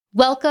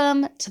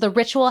Welcome to the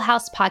Ritual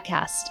House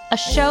Podcast, a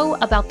show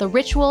about the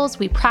rituals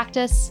we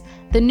practice,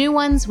 the new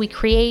ones we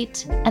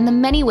create, and the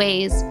many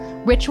ways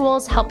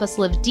rituals help us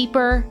live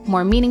deeper,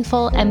 more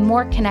meaningful, and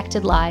more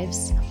connected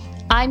lives.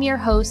 I'm your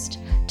host,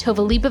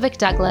 Tova Leibovic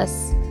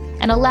Douglas,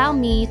 and allow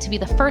me to be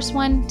the first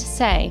one to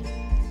say,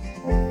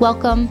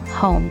 welcome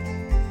home.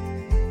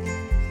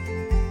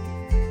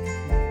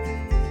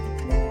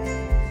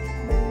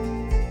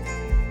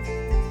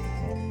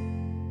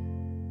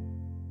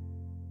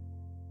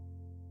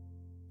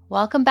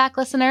 Welcome back,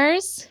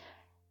 listeners.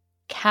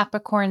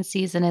 Capricorn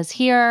season is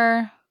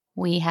here.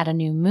 We had a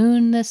new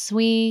moon this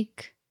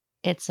week.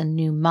 It's a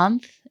new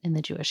month in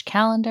the Jewish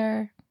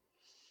calendar.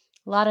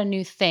 A lot of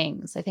new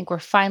things. I think we're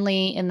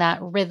finally in that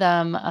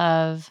rhythm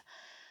of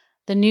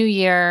the new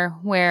year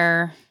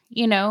where,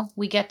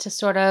 we get to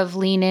sort of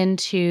lean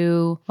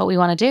into what we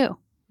want to do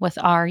with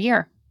our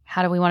year.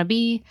 How do we want to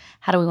be?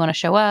 How do we want to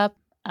show up?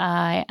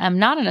 I am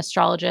not an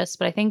astrologist,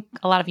 but I think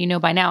a lot of you know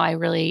by now I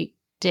really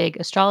dig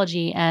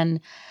astrology, and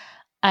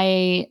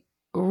I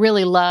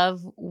really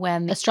love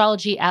when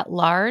astrology at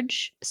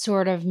large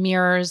sort of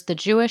mirrors the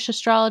Jewish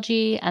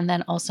astrology and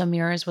then also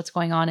mirrors what's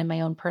going on in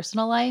my own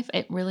personal life.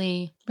 It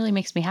really, really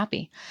makes me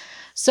happy.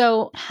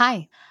 So,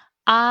 hi.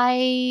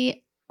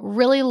 I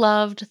really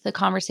loved the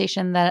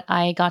conversation that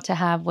I got to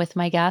have with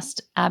my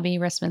guest, Abby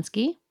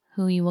Rasminsky,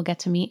 who you will get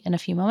to meet in a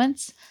few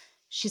moments.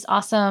 She's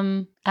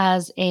awesome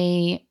as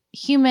a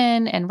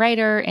human and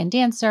writer and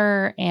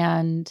dancer,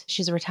 and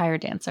she's a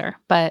retired dancer,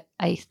 but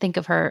I think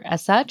of her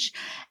as such.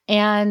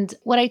 And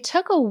what I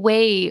took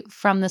away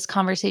from this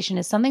conversation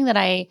is something that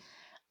I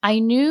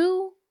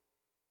knew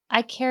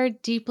I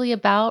cared deeply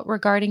about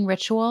regarding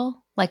ritual.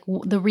 Like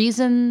the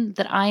reason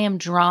that I am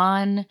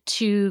drawn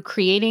to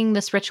creating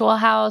this ritual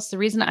house, the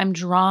reason I'm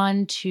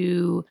drawn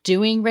to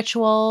doing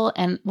ritual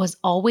and was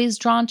always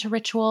drawn to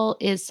ritual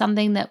is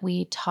something that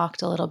we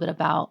talked a little bit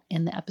about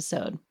in the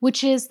episode,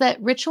 which is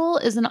that ritual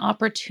is an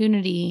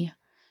opportunity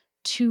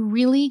to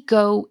really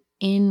go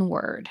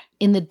inward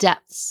in the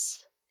depths.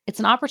 It's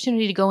an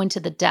opportunity to go into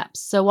the depths.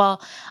 So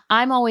while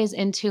I'm always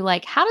into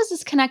how does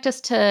this connect us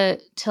to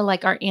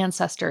our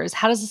ancestors?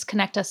 How does this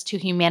connect us to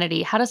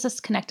humanity? How does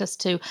this connect us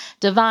to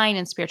divine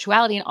and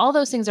spirituality? And all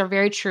those things are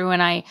very true.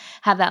 And I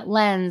have that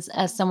lens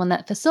as someone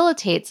that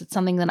facilitates. It's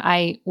something that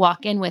I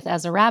walk in with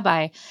as a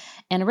rabbi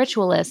and a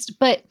ritualist.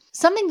 But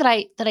something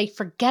that I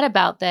forget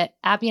about that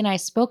Abby and I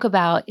spoke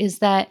about is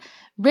that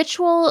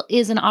ritual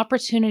is an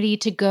opportunity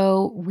to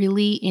go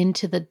really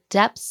into the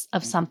depths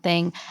of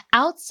something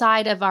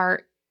outside of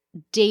our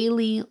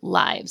daily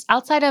lives,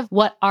 outside of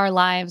what our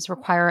lives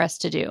require us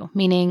to do,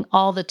 meaning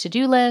all the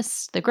to-do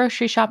lists, the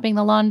grocery shopping,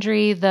 the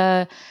laundry,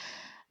 the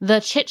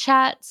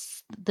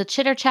chit-chats, the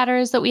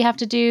chitter-chatters that we have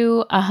to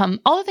do,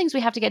 all the things we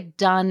have to get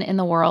done in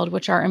the world,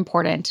 which are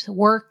important.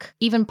 Work,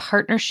 even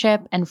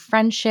partnership and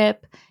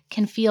friendship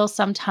can feel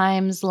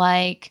sometimes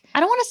like, I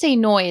don't want to say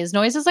noise.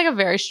 Noise is a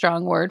very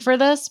strong word for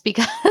this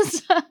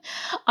because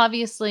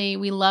obviously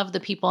we love the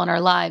people in our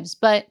lives,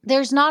 but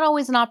there's not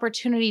always an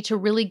opportunity to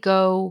really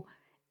go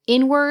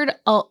inward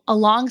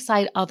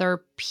alongside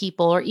other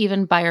people or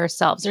even by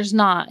ourselves. There's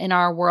not in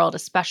our world,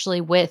 especially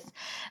with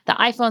the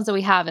iPhones that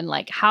we have and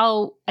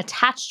how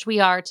attached we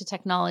are to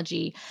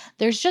technology.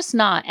 There's just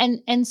not.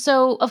 And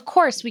so of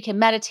course we can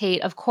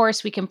meditate. Of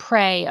course we can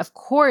pray. Of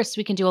course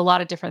we can do a lot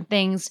of different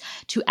things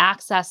to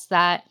access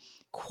that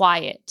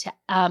quiet.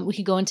 We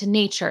can go into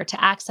nature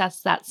to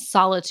access that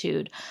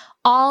solitude.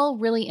 All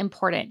really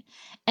important.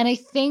 And I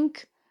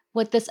think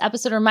what this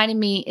episode reminded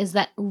me is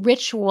that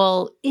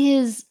ritual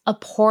is a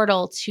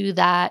portal to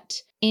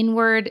that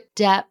inward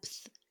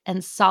depth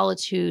and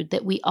solitude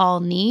that we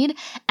all need.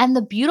 And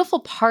the beautiful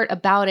part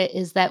about it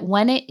is that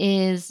when it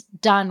is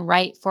done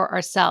right for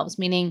ourselves,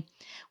 meaning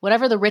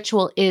whatever the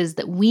ritual is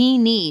that we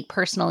need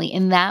personally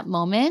in that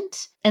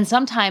moment, and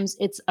sometimes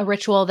it's a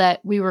ritual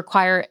that we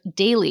require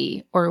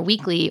daily or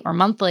weekly or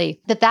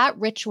monthly, that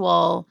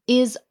ritual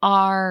is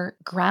our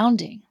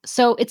grounding.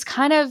 So it's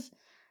kind of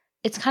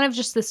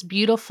just this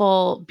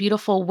beautiful,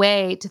 beautiful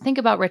way to think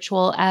about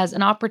ritual as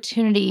an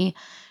opportunity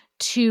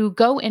to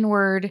go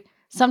inward,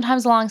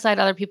 sometimes alongside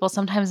other people,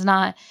 sometimes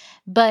not,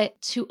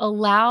 but to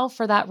allow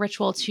for that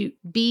ritual to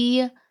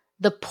be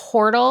the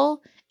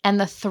portal and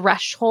the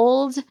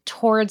threshold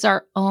towards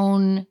our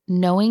own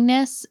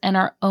knowingness and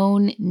our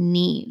own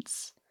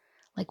needs.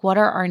 What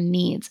are our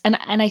needs? And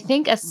I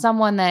think as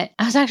someone that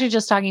I was actually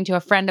just talking to a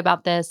friend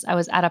about this, I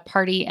was at a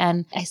party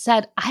and I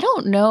said, I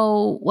don't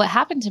know what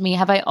happened to me.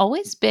 Have I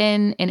always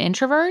been an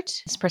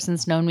introvert? This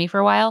person's known me for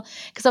a while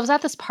because I was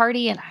at this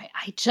party and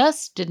I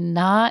just did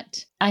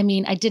not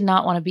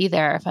want to be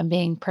there if I'm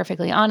being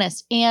perfectly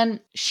honest.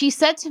 And she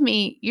said to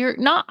me,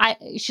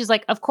 she's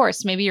like, of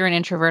course, maybe you're an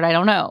introvert. I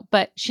don't know.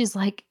 But she's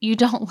like, you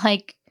don't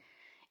like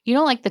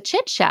the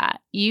chit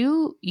chat.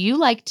 You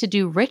like to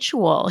do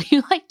ritual.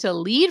 You like to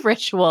lead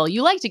ritual.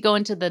 You like to go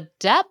into the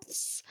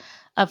depths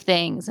of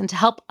things and to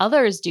help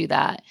others do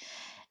that.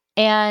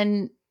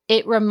 And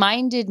it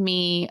reminded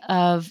me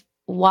of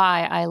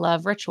why I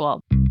love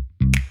ritual.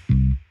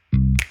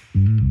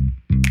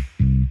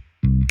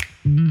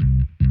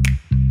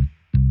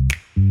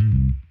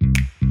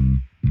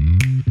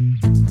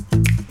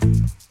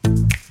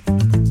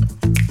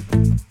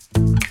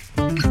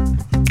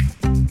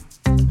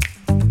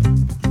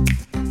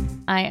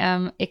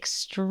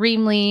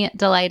 extremely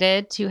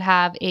delighted to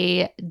have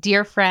a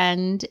dear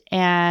friend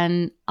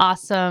and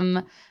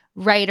awesome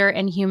writer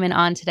and human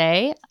on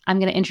today. I'm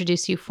going to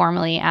introduce you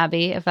formally,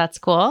 Abby, if that's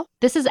cool.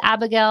 This is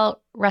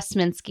Abigail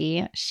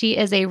Rasminsky. She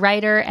is a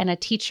writer and a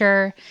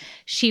teacher.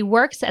 She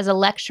works as a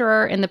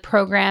lecturer in the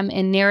program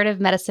in narrative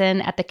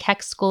medicine at the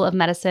Keck School of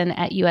Medicine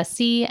at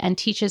USC and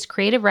teaches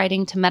creative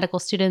writing to medical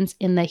students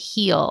in the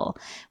HEAL,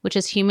 which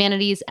is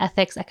Humanities,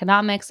 Ethics,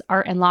 Economics,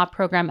 Art, and Law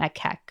program at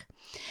Keck.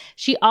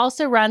 She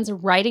also runs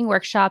writing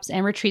workshops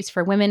and retreats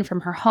for women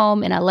from her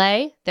home in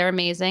LA. They're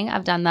amazing.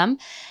 I've done them.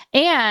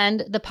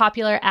 And the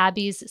popular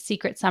Abby's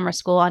Secret Summer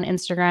School on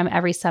Instagram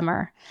every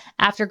summer.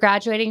 After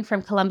graduating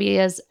from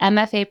Columbia's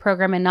MFA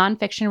program in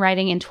nonfiction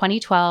writing in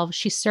 2012,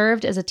 she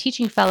served as a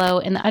teaching fellow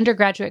in the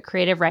undergraduate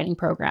creative writing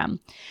program.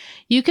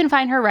 You can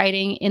find her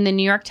writing in the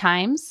New York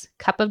Times,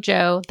 Cup of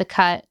Joe, The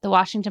Cut, The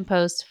Washington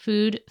Post,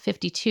 Food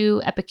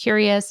 52,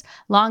 Epicurious,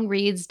 Long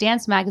Reads,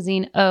 Dance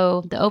Magazine,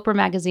 O, The Oprah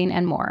Magazine,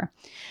 and more.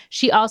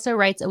 She also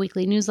writes a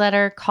weekly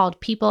newsletter called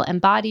People and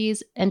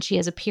Bodies, and she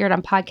has appeared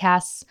on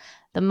podcasts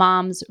The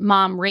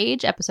Mom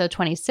Rage, episode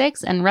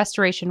 26, and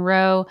Restoration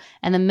Row,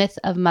 and The Myth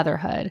of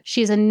Motherhood.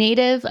 She's a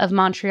native of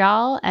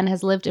Montreal and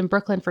has lived in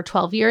Brooklyn for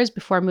 12 years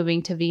before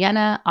moving to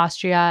Vienna,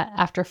 Austria.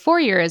 After 4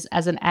 years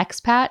as an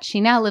expat, she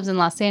now lives in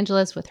Los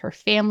Angeles with her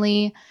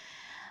family.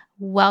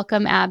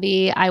 Welcome,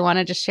 Abby. I want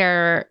to just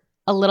share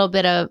a little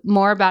bit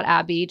more about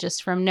Abby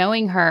just from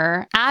knowing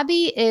her.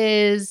 Abby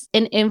is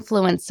an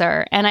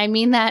influencer, and I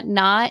mean that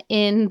not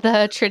in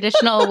the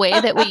traditional way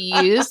that we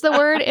use the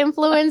word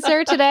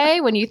influencer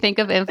today. When you think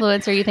of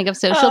influencer, you think of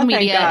social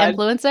media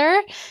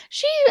influencer.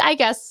 She, I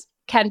guess,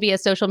 can be a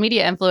social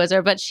media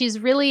influencer, but she's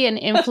really an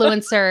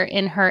influencer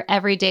in her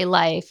everyday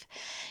life.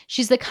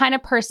 She's the kind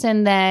of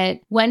person that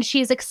when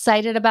she's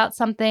excited about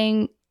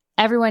something,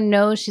 everyone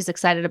knows she's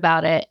excited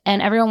about it,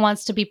 and everyone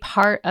wants to be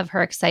part of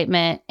her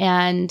excitement.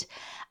 And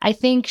I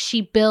think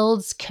she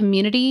builds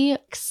community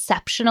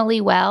exceptionally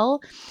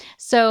well.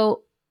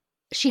 So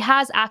she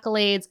has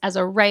accolades as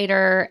a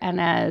writer and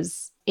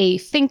as a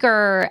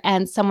thinker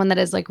and someone that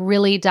is like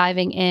really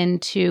diving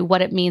into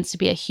what it means to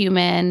be a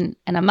human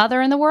and a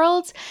mother in the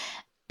world.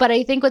 But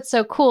I think what's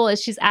so cool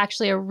is she's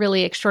actually a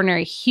really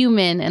extraordinary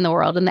human in the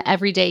world in the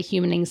everyday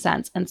humaning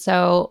sense. And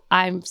so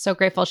I'm so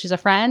grateful she's a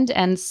friend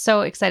and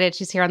so excited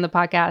she's here on the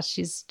podcast.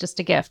 She's just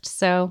a gift.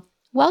 So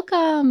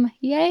welcome.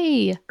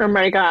 Yay. Oh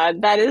my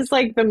God. That is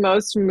like the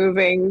most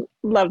moving,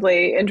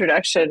 lovely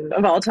introduction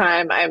of all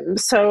time. I'm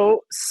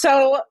so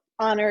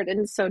honored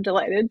and so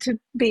delighted to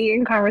be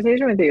in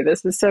conversation with you.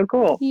 This is so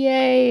cool.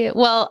 Yay.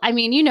 Well, I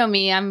mean, you know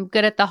me, I'm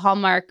good at the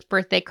Hallmark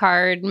birthday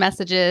card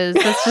messages.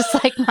 That's just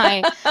like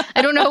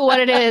I don't know what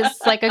it is.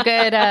 Like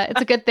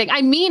it's a good thing.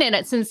 I mean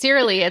it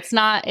sincerely. It's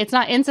not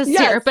insincere,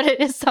 yes, but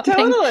it is something.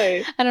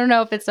 Totally. I don't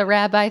know if it's a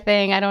rabbi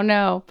thing. I don't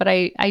know, but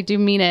I do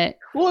mean it.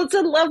 Well, it's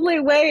a lovely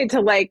way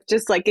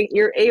to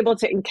you're able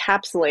to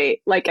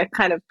encapsulate like a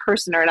kind of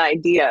person or an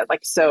idea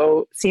like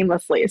so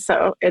seamlessly.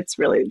 So it's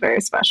really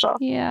very special.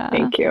 Yeah.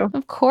 Thank you.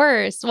 Of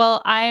course.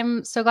 Well,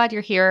 I'm so glad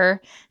you're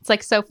here. It's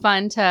like so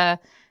fun to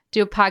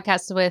do a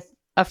podcast with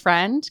a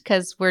friend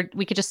because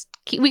we could just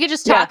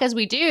talk as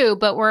we do,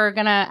 but we're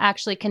going to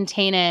actually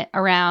contain it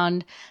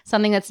around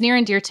something that's near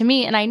and dear to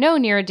me. And I know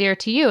near and dear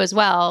to you as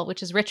well,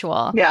 which is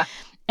ritual. Yeah.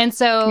 And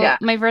so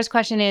my first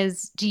question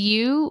is, do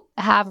you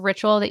have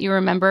ritual that you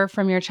remember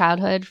from your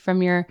childhood,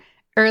 from your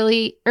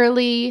early,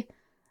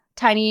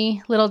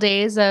 tiny little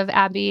days of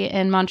Abby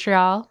in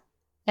Montreal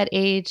at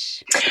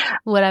age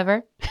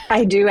whatever?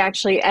 I do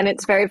actually. And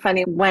it's very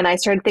funny. When I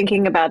started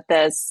thinking about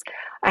this,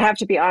 I have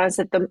to be honest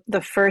that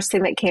the first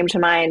thing that came to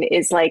mind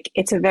is like,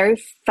 it's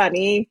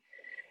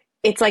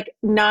like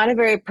not a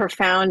very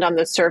profound on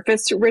the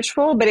surface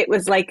ritual, but it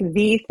was like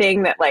the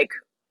thing that like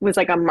was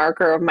like a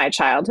marker of my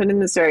childhood in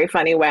this very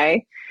funny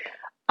way.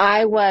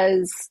 I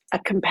was a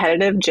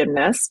competitive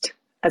gymnast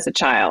as a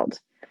child.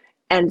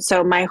 And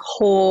so my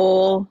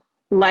whole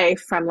life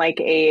from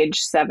like age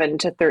 7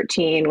 to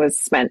 13 was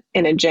spent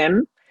in a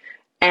gym.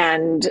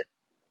 And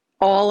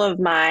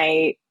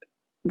the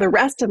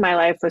rest of my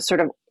life was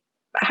sort of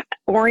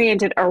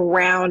oriented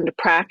around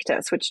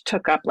practice, which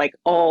took up like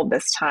all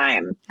this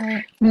time,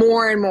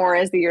 more and more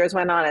as the years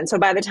went on. And so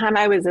by the time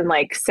I was in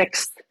like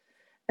 6th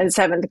and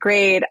 7th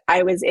grade,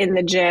 I was in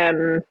the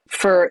gym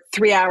for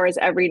 3 hours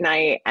every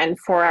night and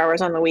 4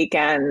 hours on the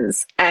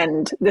weekends.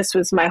 And this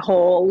was my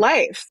whole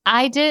life.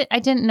 I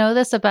didn't know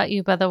this about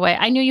you, by the way.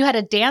 I knew you had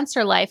a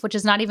dancer life, which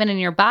is not even in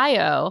your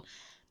bio.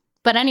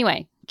 But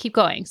anyway, keep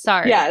going.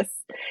 Sorry. Yes.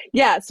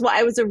 Well,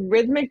 I was a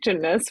rhythmic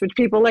gymnast, which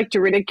people like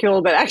to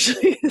ridicule, but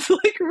actually it's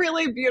like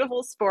really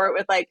beautiful sport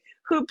with like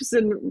hoops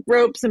and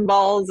ropes and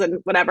balls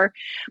and whatever.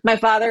 My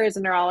father is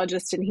a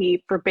neurologist and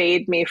he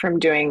forbade me from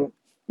doing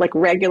like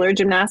regular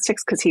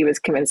gymnastics because he was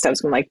convinced I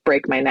was going to like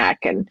break my neck,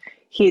 and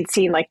he had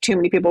seen like too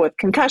many people with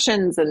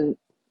concussions and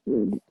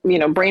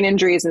brain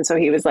injuries, and so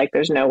he was like,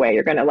 there's no way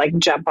you're going to like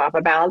jump off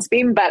a balance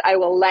beam, but I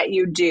will let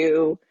you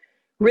do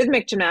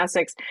rhythmic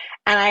gymnastics.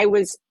 And I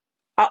was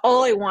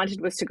all I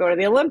wanted was to go to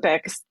the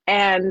Olympics,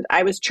 and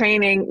I was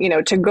training,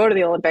 to go to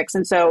the Olympics.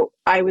 And so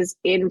I was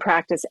in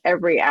practice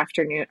every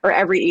afternoon or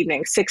every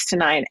evening, 6 to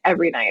 9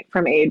 every night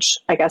from age,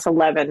 I guess,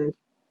 11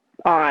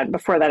 on.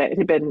 Before that, it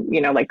had been,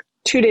 like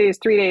 2 days,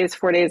 3 days,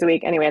 4 days a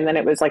week. Anyway, and then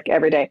it was like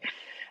every day.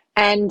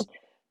 And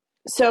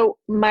so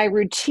my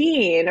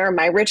routine or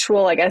my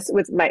ritual, I guess,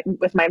 with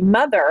my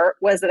mother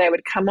was that I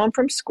would come home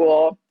from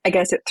school, I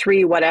guess at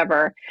 3,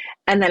 whatever.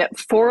 And then at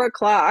 4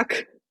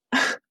 o'clock,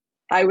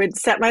 I would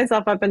set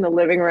myself up in the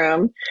living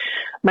room.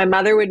 My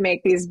mother would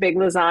make these big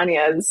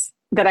lasagnas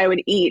that I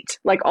would eat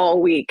like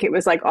all week. It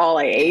was like all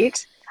I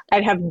ate.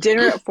 I'd have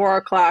dinner at 4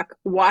 o'clock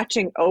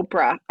watching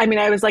Oprah. I mean,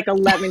 I was like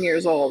 11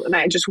 years old and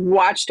I just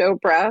watched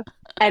Oprah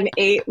and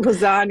ate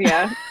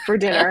lasagna for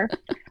dinner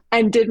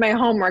and did my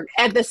homework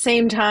at the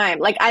same time.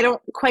 Like, I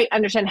don't quite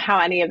understand how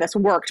any of this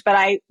worked, but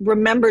I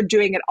remember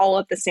doing it all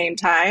at the same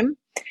time.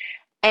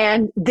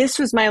 And this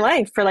was my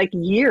life for like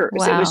years.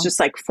 Wow. It was just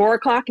like 4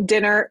 o'clock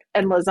dinner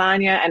and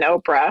lasagna and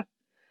Oprah.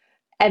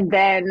 And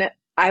then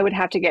I would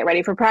have to get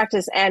ready for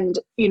practice. And,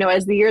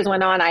 as the years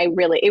went on,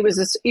 it was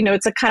this,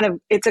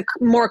 it's a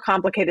more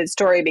complicated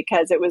story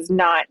because it was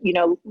not,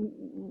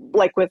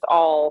 like with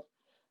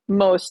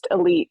most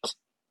elite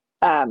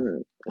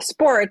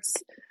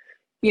sports,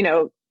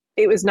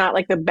 it was not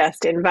like the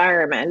best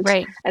environment.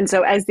 Right. And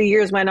so as the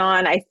years went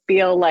on, I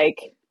feel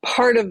like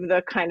part of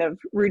the kind of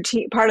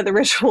routine, part of the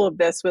ritual of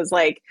this was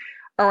like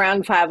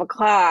around 5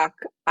 o'clock,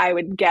 I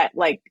would get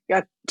like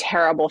a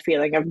terrible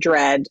feeling of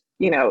dread.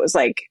 It was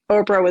like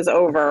Oprah was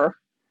over,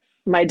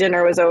 my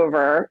dinner was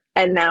over,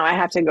 and now I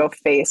have to go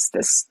face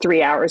this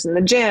 3 hours in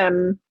the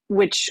gym,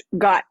 which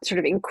got sort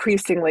of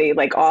increasingly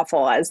like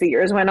awful as the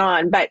years went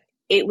on. But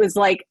it was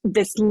like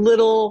this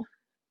little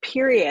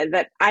period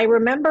that I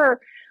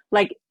remember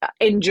like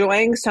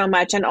enjoying so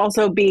much and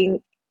also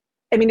being,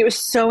 it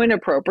was so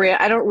inappropriate.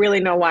 I don't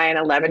really know why an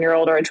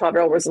 11-year-old or a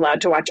 12-year-old was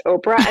allowed to watch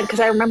Oprah. And because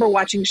I remember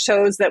watching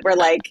shows that were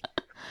like,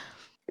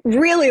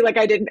 really, like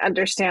I didn't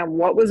understand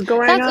what was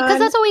going on. Because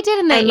that's what we did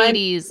in the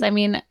 80s.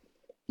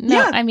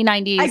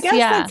 90s. I guess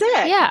that's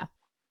it. Yeah.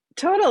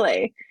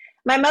 Totally.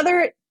 My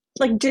mother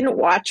like didn't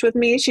watch with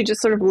me. She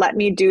just sort of let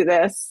me do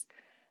this.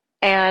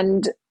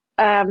 And,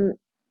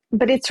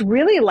 but it's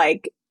really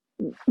like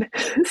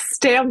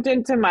stamped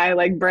into my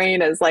like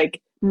brain as like,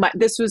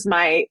 this is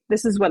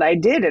what I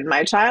did in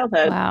my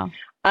childhood. Wow.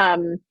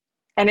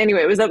 And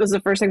anyway, that was the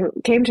first thing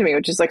that came to me,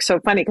 which is like so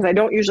funny because I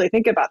don't usually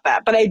think about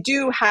that, but I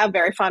do have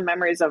very fond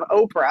memories of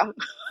Oprah.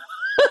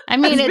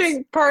 It's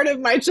being part of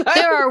my childhood.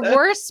 There are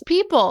worse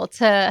people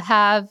to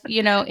have,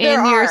 in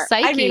your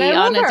psyche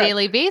on a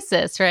daily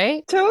basis,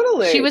 right?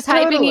 Totally. She was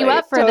hyping you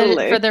up for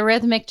the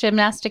rhythmic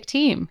gymnastic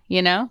team,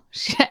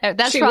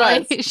 That's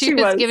probably she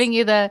was giving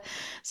you the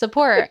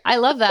support. I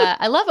love that.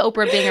 I love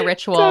Oprah being a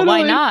ritual. Totally.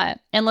 Why not?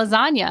 And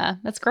lasagna.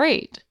 That's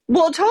great.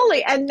 Well,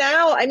 totally. And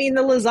now, the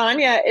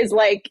lasagna is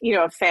like,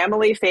 a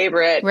family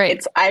favorite.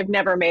 Right. I've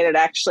never made it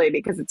actually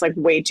because it's like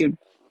way too,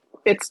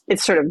 it's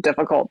sort of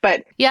difficult,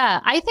 but yeah,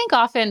 I think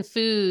often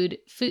food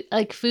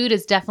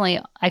is definitely,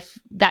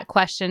 that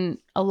question,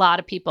 a lot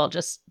of people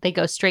they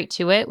go straight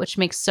to it, which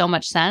makes so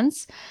much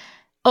sense.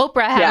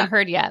 Oprah, I haven't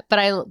heard yet, but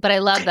I love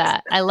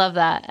that. I love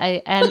that.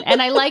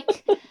 I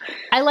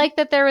like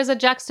that there was a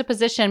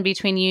juxtaposition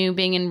between you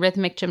being in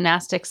rhythmic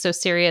gymnastics, so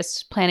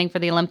serious, planning for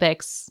the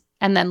Olympics,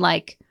 and then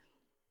like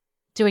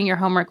doing your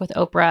homework with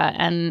Oprah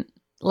and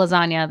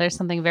lasagna. There's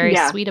something very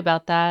sweet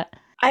about that.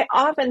 I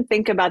often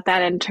think about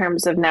that in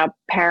terms of now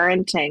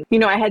parenting.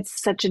 I had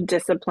such a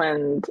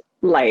disciplined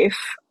life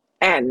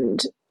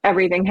and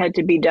everything had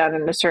to be done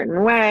in a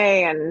certain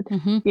way. And,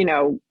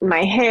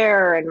 my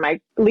hair and my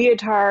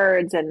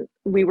leotards, and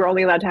we were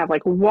only allowed to have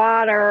like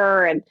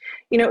water. And,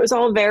 it was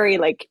all very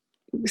like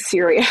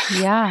serious.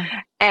 Yeah.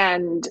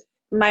 And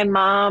my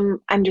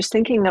mom, I'm just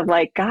thinking of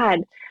like, God,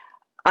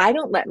 I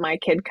don't let my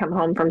kid come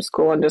home from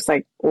school and just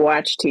like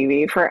watch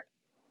TV for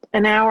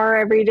an hour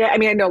every day. I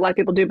know a lot of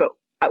people do, but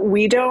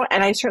we don't.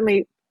 And I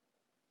certainly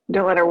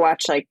don't let her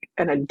watch like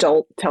an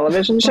adult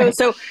television show. Right.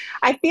 So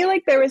I feel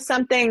like there was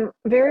something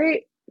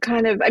very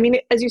kind of,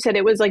 as you said,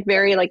 it was like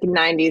very like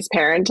 90s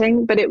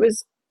parenting, but it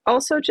was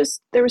also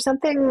just, there was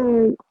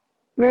something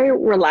very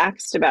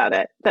relaxed about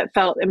it that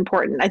felt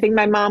important. I think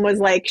my mom was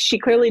like, she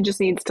clearly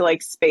just needs to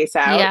like space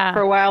out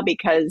for a while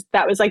because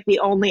that was like the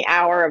only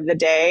hour of the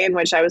day in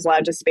which I was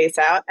allowed to space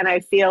out. And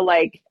I feel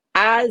like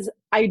as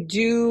I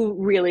do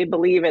really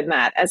believe in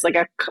that as like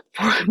a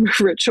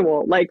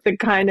ritual, like the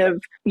kind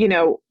of,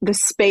 the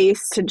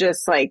space to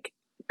just like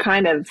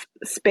kind of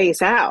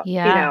space out,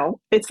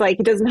 it's like,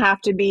 it doesn't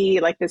have to be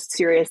like this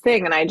serious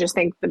thing. And I just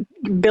think the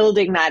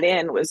building that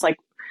in was like,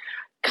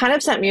 kind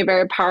of sent me a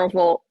very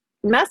powerful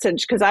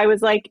message. Cause I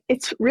was like,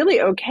 it's really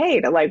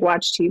okay to like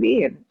watch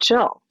TV and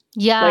chill.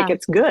 Yeah. Like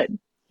it's good.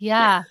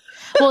 Yeah.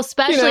 Well,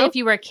 especially if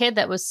you were a kid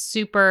that was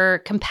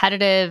super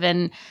competitive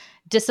and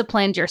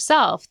disciplined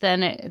yourself,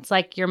 then it's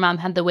like your mom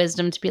had the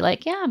wisdom to be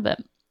like, yeah, but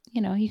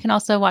you can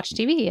also watch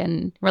TV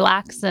and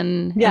relax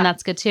and Yeah.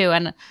 that's good too.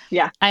 And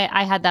Yeah.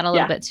 I had that a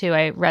little bit too.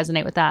 I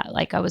resonate with that.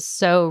 Like I was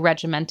so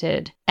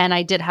regimented, and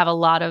I did have a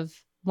lot of,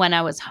 when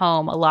I was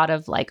home, a lot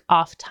of like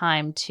off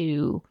time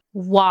to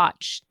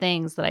watch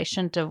things that I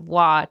shouldn't have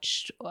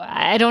watched.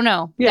 I don't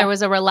know. Yeah. There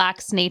was a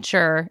relaxed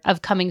nature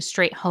of coming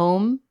straight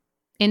home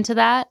into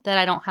that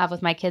I don't have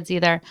with my kids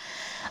either.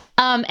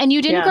 And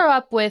you didn't grow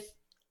up with,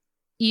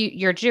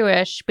 you're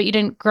Jewish, but you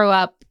didn't grow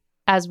up,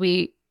 as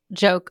we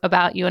joke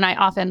about you and I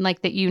often,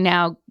 like that you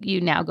now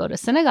go to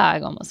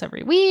synagogue almost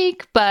every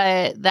week,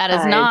 but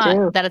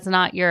that's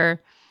not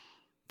your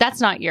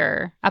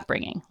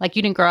upbringing. Like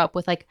you didn't grow up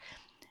with like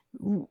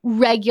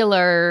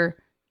regular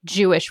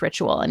Jewish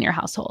ritual in your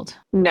household.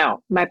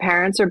 No, my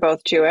parents are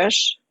both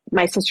Jewish.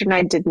 My sister and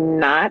I did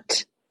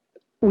not.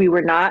 We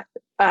were not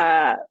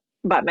bat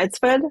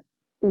mitzvahed.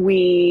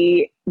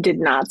 We did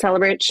not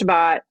celebrate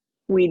Shabbat.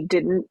 We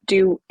didn't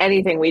do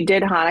anything. We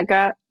did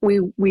Hanukkah. We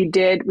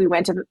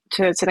went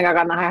to synagogue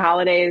on the high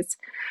holidays.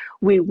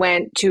 We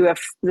went to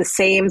the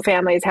same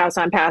family's house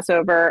on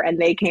Passover, and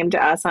they came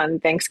to us on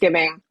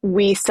Thanksgiving.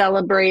 We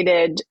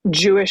celebrated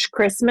Jewish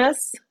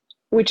Christmas,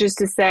 which is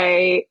to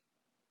say,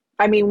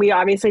 I mean, we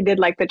obviously did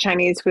like the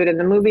Chinese food in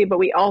the movie, but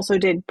we also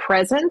did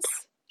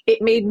presents. It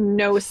made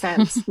no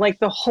sense. Like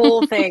the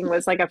whole thing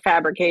was like a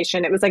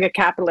fabrication. It was like a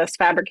capitalist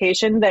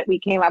fabrication that we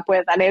came up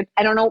with. And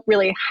I don't know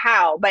really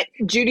how, but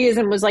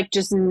Judaism was like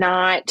just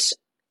not,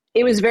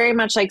 it was very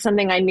much like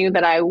something I knew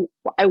that I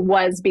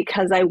was,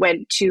 because I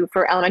went to,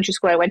 for elementary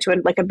school, I went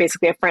to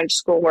basically a French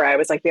school where I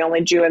was like the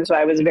only Jew. And so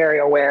I was very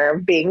aware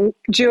of being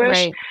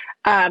Jewish.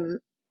 Right.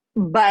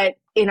 But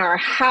in our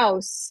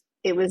house,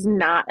 it was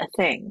not a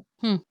thing.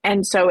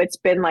 And so it's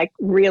been like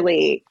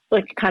really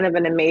like kind of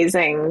an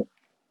amazing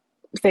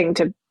thing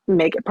to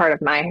make it part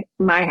of my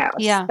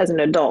house as an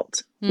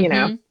adult, you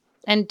know?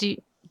 And do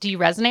you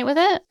resonate with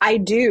it? I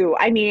do.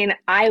 I mean,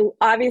 I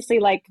obviously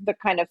like the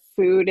kind of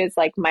food is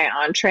like my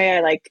entree.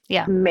 I like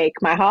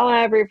make my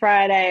challah every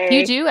Friday.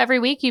 You do? Every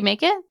week you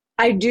make it?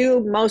 I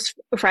do. Most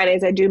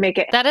Fridays I do make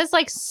it. That is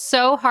like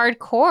so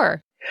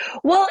hardcore.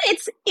 Well,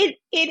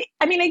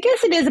 I mean, I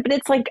guess it is, but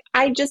it's like,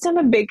 I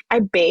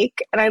bake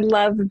and I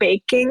love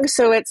baking.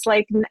 So it's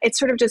like, it's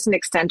sort of just an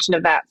extension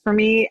of that for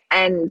me.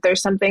 And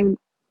there's something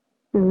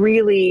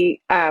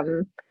really,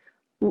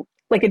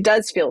 like it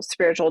does feel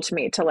spiritual to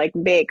me to like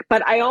bake.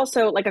 But I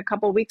also, like a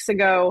couple weeks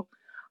ago,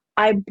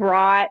 I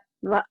brought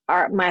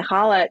my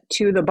challah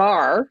to the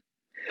bar.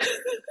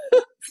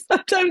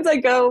 Sometimes I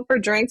go for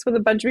drinks with a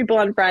bunch of people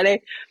on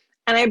Friday,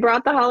 and I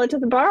brought the challah to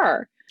the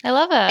bar. I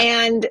love it.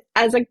 And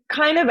as a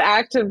kind of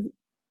act of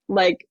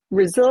like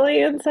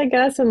resilience, I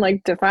guess, and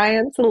like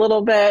defiance a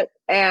little bit,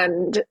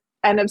 and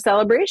of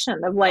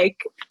celebration of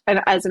like,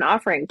 as an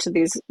offering to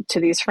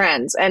these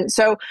friends. And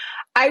so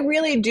I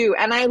really do.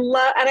 And I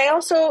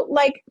also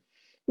like,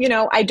 you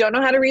know, I don't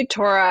know how to read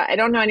Torah. I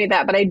don't know any of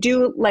that, but I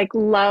do like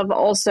love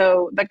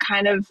also the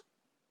kind of,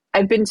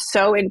 I've been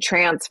so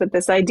entranced with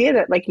this idea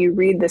that like you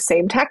read the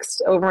same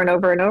text over and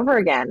over and over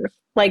again,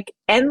 like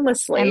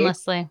endlessly,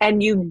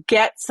 and you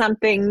get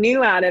something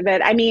new out of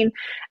it. I mean,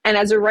 and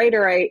as a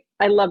writer,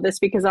 I love this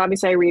because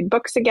obviously I read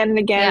books again and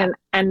again,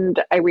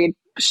 and I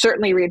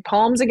certainly read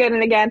poems again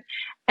and again.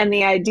 And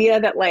the idea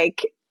that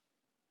like,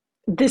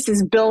 this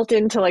is built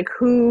into like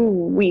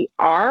who we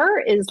are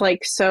is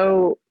like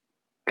so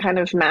kind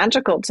of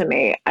magical to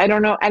me. I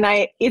don't know. And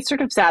it's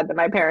sort of sad that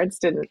my parents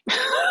didn't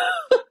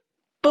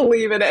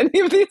believe in any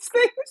of these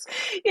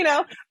things, you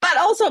know, but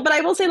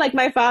I will say like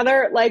my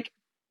father, like,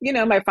 you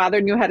know, my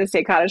father knew how to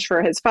say Kaddish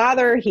for his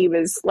father. He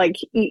was like,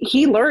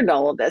 he learned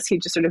all of this. He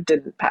just sort of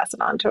didn't pass it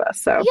on to us.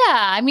 So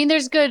yeah, I mean,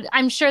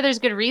 I'm sure there's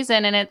good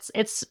reason. And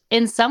it's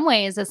in some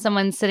ways, as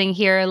someone sitting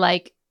here,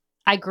 like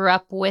I grew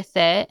up with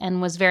it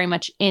and was very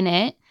much in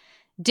it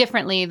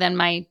differently than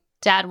my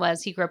dad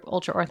was. He grew up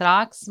ultra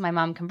Orthodox. My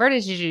mom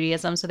converted to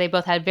Judaism. So they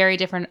both had very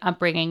different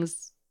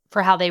upbringings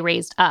for how they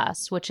raised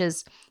us, which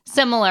is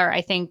similar,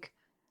 I think.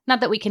 Not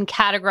that we can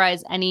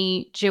categorize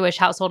any Jewish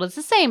household as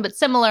the same, but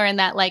similar in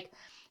that like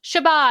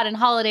Shabbat and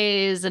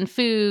holidays and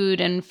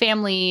food and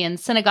family and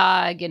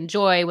synagogue and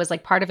joy was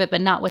like part of it,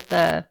 but not with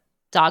the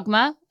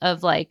dogma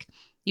of like,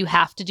 you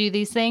have to do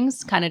these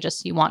things, kind of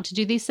just you want to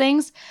do these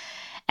things.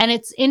 And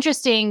it's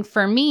interesting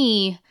for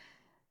me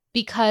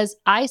because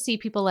I see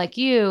people like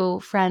you,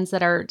 friends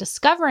that are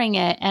discovering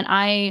it. And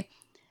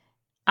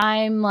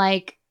I'm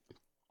like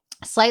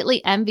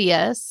slightly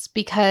envious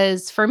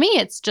because for me,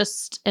 it's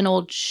just an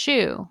old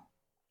shoe.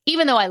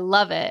 Even though I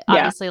love it,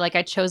 obviously, like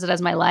I chose it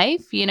as my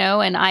life, you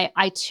know, and I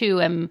too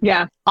am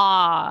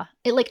awe.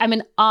 I'm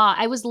in awe.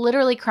 I was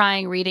literally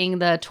crying reading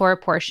the Torah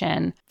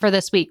portion for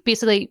this week.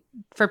 Basically,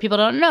 for people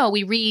who don't know,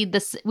 we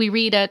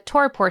read a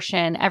Torah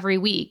portion every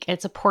week.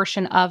 It's a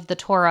portion of the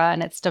Torah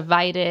and it's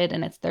divided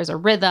and there's a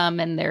rhythm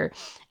and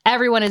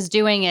everyone is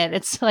doing it.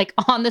 It's like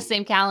on the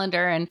same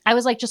calendar. And I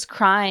was like just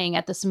crying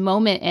at this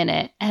moment in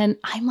it. And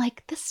I'm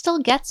like, this still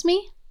gets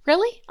me.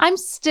 really? I'm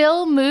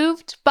still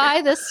moved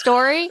by this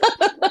story.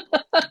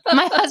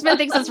 My husband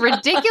thinks it's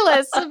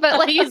ridiculous, but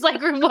like he's like,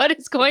 what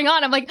is going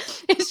on? I'm like,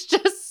 it's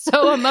just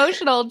so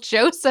emotional.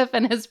 Joseph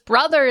and his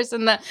brothers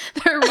and they're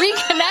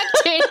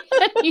reconnecting.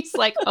 And he's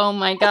like, oh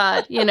my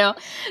God, you know?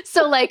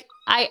 So like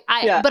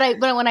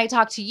but when I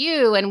talk to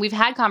you and we've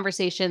had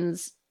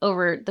conversations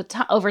over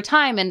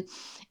time, and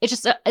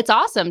it's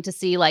awesome to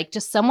see like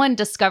just someone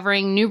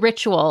discovering new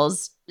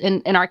rituals,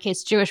 in our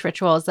case, Jewish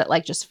rituals that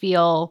like just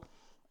feel,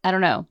 I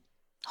don't know,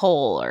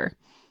 whole or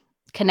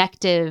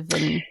connective.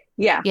 And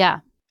yeah.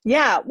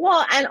 Yeah.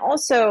 Well, and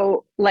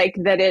also like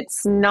that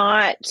it's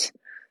not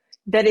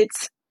that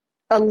it's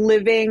a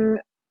living,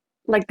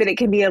 like that it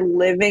can be a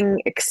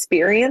living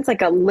experience,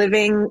 like a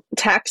living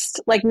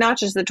text, like not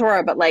just the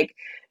Torah,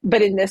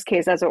 but in this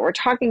case, that's what we're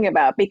talking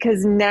about.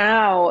 Because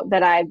now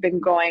that I've been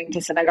going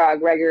to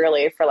synagogue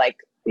regularly for like,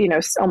 you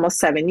know, almost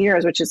 7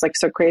 years, which is like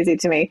so crazy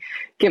to me,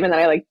 given that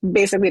I like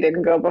basically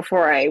didn't go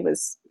before I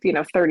was, you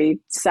know,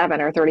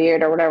 37 or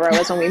 38 or whatever I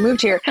was when we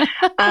moved here.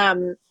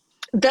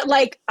 That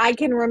like I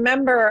can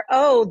remember,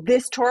 oh,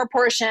 this Torah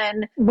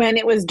portion when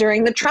it was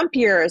during the Trump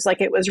years,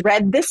 like it was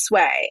read this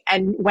way.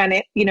 And when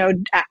it, you know,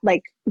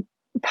 like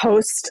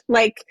post,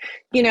 like,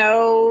 you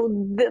know,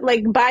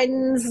 like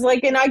Biden's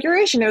like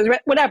inauguration, it was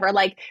whatever,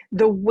 like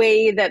the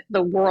way that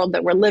the world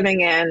that we're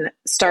living in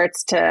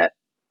starts to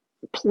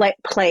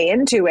play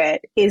into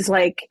it is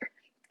like,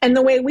 and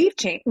the way we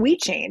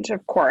change,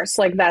 of course,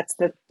 like that's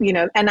the, you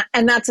know, and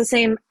that's the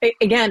same,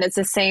 again, it's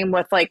the same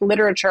with like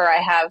literature.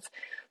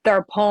 There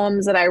are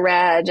poems that I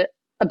read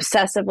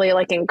obsessively,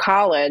 like in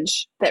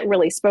college, that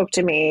really spoke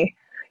to me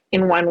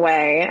in one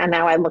way. And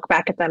now I look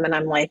back at them and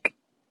I'm like,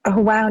 oh,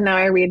 wow, now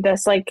I read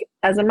this like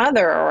as a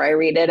mother, or I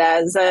read it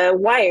as a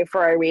wife,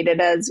 or I read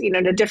it as, you know,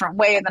 in a different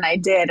way than I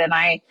did. And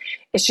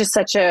it's just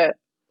such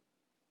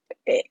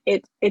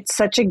it's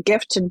such a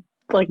gift to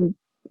like,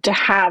 to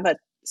have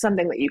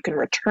something that you can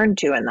return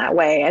to in that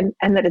way,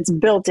 and that it's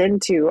built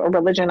into a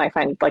religion. I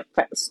find like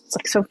it's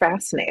like so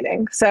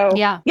fascinating. So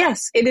yeah,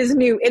 yes, it is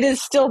new. It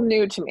is still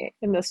new to me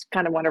in this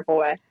kind of wonderful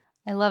way.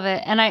 I love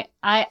it. And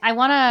I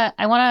want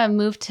to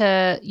move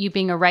to you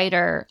being a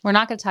writer. We're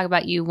not going to talk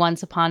about you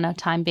once upon a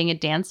time being a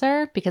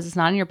dancer because it's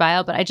not in your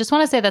bio, but I just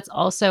want to say that's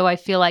also, I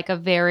feel like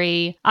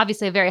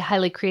obviously a very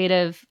highly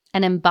creative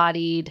and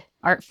embodied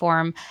art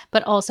form.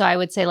 But also I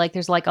would say like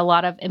there's like a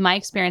lot of, in my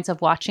experience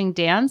of watching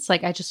dance,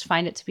 like I just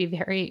find it to be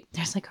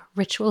there's like a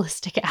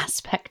ritualistic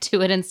aspect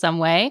to it in some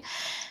way.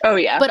 Oh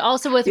yeah. But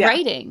also with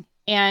writing,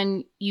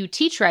 and you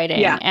teach writing.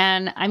 Yeah.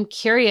 And I'm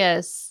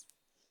curious,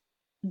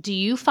 do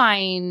you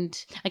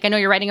find, like, I know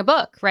you're writing a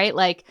book, right?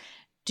 Like,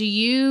 do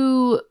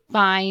you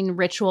find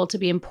ritual to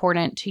be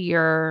important to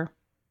your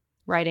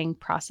writing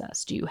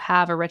process? Do you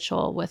have a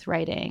ritual with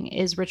writing?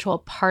 Is ritual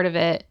part of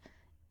it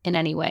in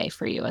any way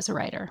for you as a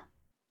writer?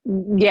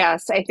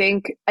 Yes,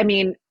 I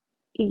mean,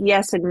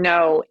 yes and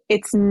no.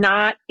 It's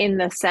not in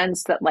the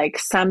sense that like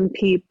some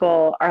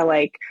people are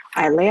like,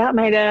 I lay out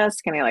my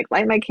desk and I like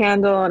light my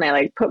candle and I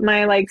like put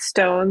my like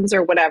stones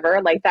or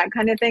whatever, like that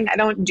kind of thing. I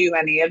don't do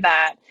any of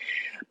that.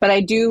 But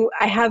I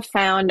have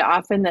found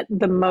often that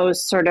the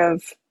most sort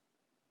of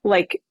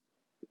like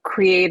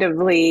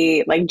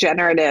creatively like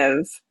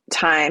generative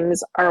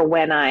times are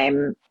when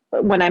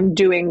I'm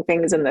doing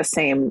things in the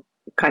same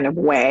kind of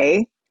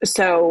way.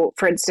 So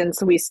for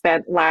instance, we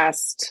spent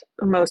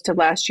most of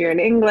last year in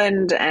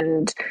England,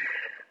 and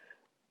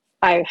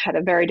I had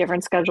a very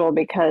different schedule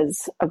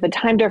because of the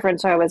time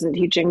difference. So I wasn't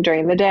teaching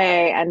during the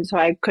day. And so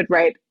I could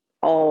write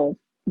all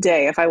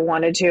day if I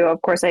wanted to.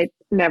 Of course, I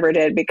never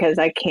did because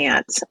I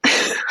can't.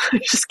 I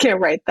just can't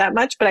write that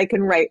much, but I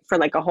can write for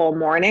like a whole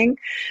morning.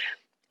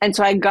 And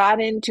so I got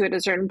into, at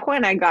a certain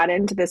point, I got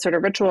into this sort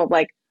of ritual of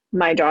like,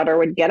 my daughter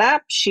would get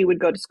up, she would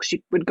go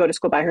to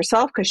school by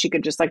herself because she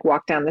could just like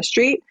walk down the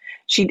street.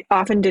 She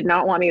often did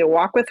not want me to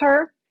walk with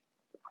her.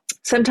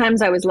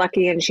 Sometimes I was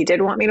lucky and she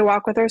did want me to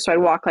walk with her. So I'd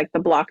walk like the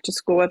block to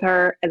school with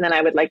her, and then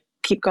I would like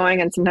keep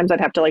going. And sometimes I'd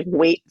have to like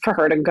wait for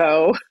her to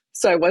go,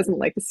 so I wasn't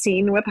like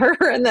seen with her.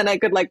 And then I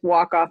could like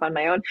walk off on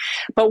my own.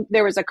 But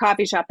there was a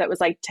coffee shop that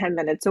was like 10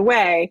 minutes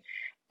away.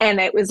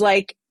 And it was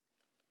like,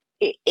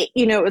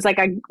 it was like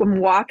I'm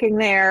walking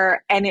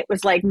there, and it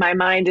was like my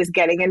mind is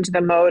getting into the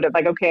mode of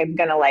like, okay, I'm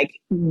going to like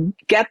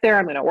get there.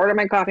 I'm going to order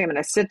my coffee. I'm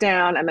going to sit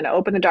down. I'm going to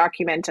open the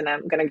document, and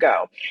I'm going to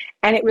go.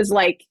 And it was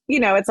like,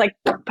 it's like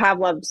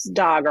Pavlov's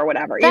dog or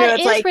whatever. That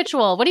it's is like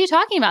ritual. What are you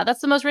talking about?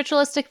 That's the most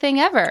ritualistic thing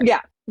ever.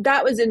 Yeah.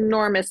 That was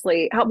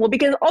enormously helpful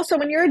because also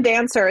when you're a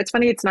dancer, it's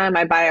funny, it's not in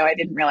my bio. I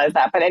didn't realize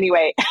that. But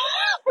anyway,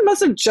 I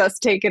must have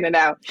just taken it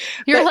out.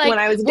 You're like, when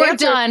I was a we're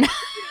dancer, done.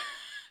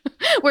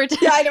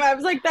 Yeah, I know. I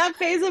was like, that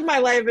phase of my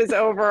life is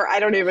over. I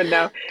don't even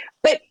know.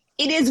 But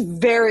it is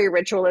very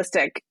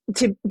ritualistic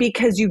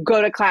because you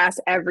go to class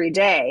every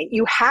day.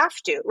 You have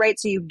to, right?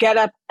 So you get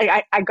up.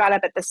 I got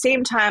up at the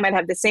same time. I'd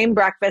have the same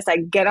breakfast.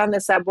 I'd get on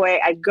the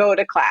subway. I'd go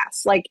to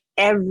class like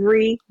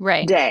every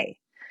day.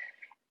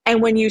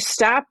 And when you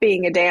stop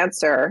being a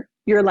dancer,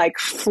 you're like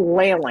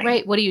flailing.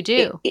 Right. What do you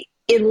do?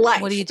 In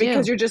life. What do you do?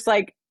 Because you're just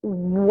like,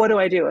 what do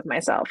I do with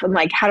myself? And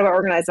like, how do I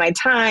organize my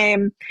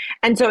time?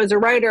 And so as a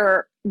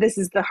writer, this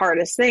is the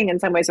hardest thing in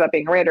some ways about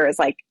being a writer is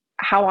like,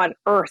 how on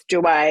earth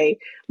do I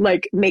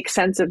like make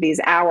sense of these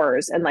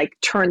hours and like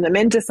turn them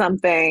into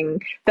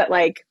something that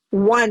like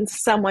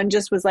once someone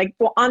just was like,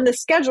 well, on the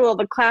schedule,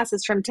 the class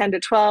is from 10 to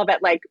 12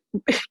 at like,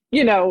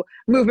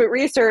 movement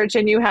research,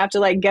 and you have to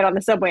like get on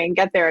the subway and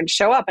get there and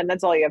show up. And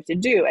that's all you have to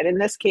do. And in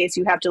this case,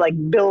 you have to like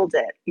build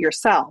it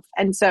yourself.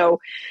 And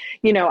so,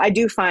 I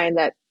do find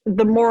that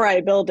the more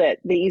I build it,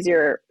 the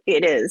easier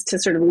it is to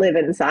sort of live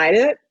inside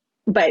it.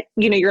 But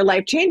your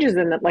life changes,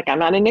 and like I'm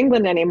not in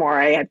England anymore.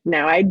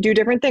 I do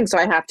different things, so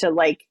I have to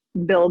like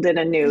build in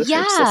a new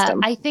sort of system.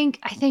 I think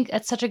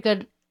that's such a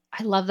good.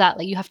 I love that.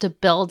 Like you have to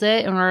build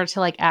it in order to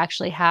like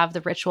actually have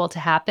the ritual to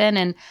happen.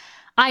 And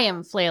I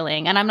am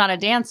flailing, and I'm not a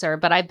dancer,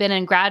 but I've been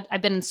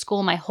in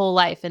school my whole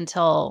life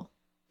until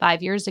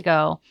 5 years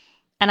ago,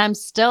 and I'm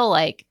still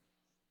like,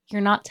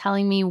 you're not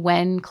telling me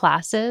when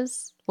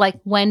classes. Like,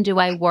 when do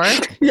I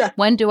work? Yeah.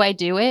 When do I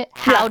do it?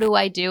 How do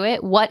I do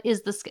it? What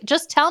is this?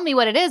 Just tell me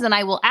what it is and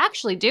I will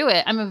actually do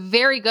it. I'm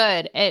very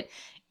good at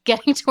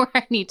getting to where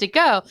I need to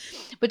go.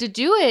 But to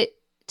do it,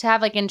 to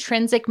have like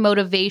intrinsic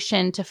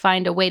motivation to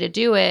find a way to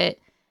do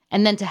it,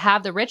 and then to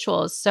have the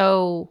rituals.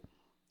 So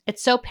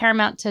it's so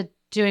paramount to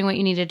doing what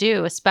you need to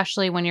do,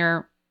 especially when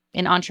you're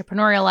in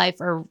entrepreneurial life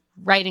or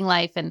writing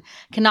life, and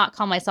cannot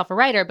call myself a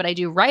writer, but I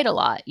do write a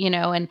lot,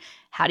 and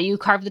how do you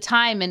carve the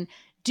time and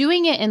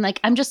doing it? And like,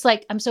 I'm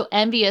so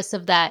envious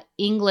of that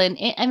England.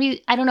 I mean,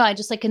 I don't know. I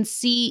just like can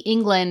see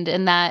England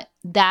and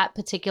that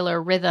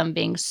particular rhythm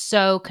being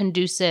so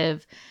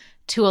conducive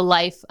to a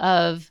life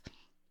of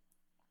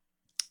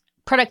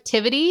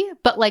productivity,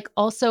 but like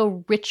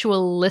also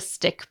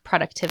ritualistic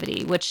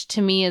productivity, which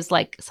to me is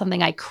like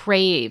something I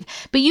crave.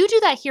 But you do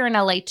that here in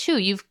LA too.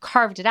 You've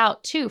carved it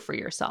out too for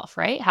yourself,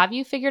 right? Have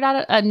you figured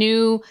out a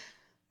new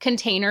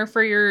container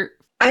for your...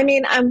 I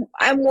mean,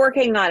 I'm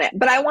working on it,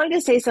 but I wanted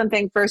to say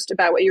something first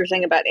about what you were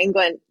saying about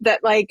England,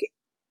 that like,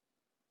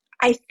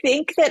 I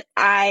think that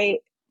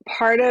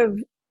part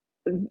of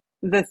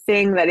the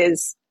thing that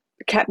is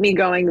kept me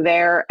going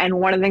there, and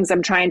one of the things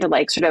I'm trying to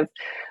like sort of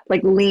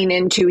like lean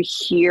into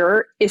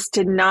here, is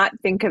to not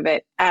think of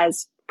it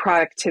as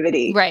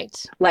productivity.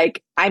 Right.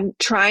 Like I'm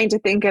trying to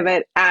think of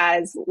it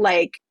as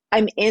like,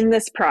 I'm in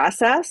this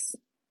process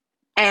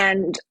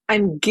and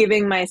I'm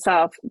giving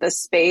myself the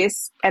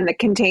space and the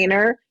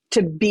container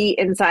to be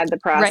inside the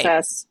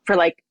process for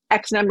like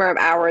X number of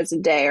hours a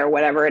day or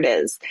whatever it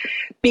is.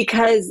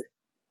 Because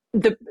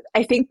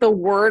I think the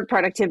word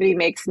productivity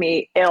makes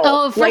me ill.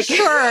 Oh, for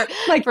sure.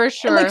 Like for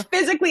sure. Like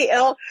physically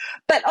ill,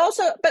 but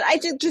I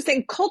just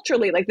think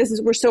culturally, like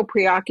we're so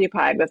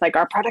preoccupied with like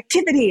our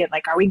productivity and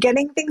like, are we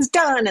getting things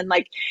done? And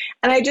like,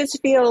 and I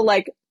just feel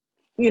like,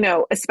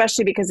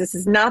 especially because this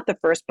is not the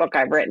first book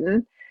I've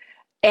written.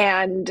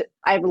 And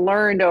I've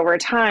learned over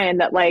time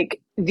that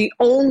like the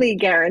only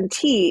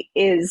guarantee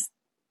is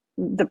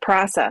the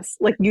process.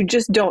 Like you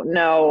just don't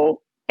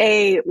know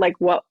like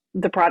what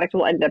the product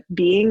will end up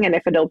being and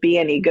if it'll be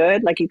any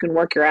good. Like you can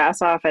work your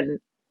ass off and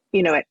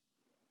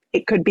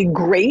it could be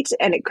great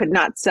and it could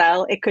not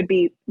sell. It could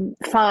be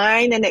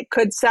fine and it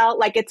could sell.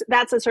 Like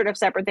that's a sort of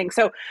separate thing.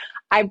 So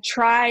I've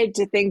tried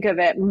to think of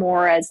it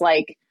more as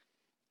like,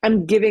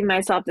 I'm giving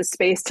myself the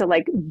space to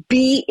like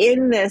be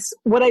in this,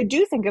 what I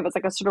do think of as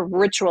like a sort of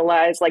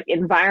ritualized like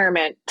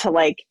environment to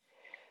like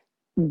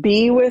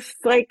be with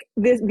like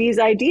these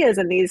ideas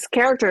and these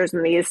characters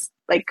and these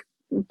like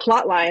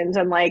plot lines,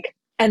 and like,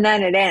 and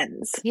then it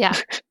ends. Yeah.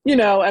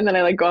 And then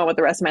I like go on with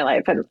the rest of my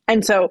life.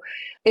 And so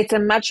it's a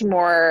much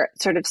more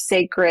sort of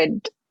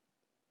sacred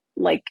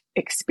like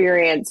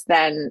experience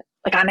than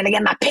like, I'm going to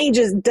get my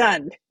pages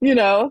done,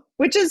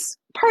 which is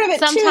part of it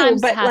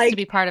sometimes too. But has like, to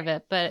be part of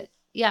it, but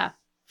yeah.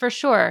 For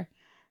sure.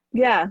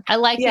 Yeah. I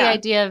like the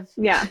idea of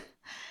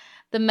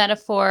the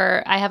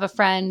metaphor. I have a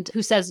friend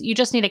who says, you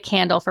just need a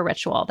candle for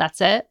ritual. That's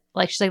it.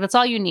 Like, she's like, that's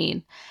all you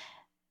need.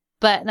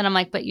 But then I'm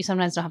like, but you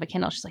sometimes don't have a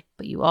candle. She's like,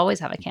 but you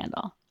always have a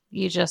candle.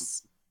 You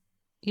just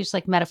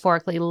like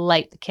metaphorically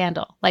light the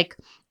candle. Like,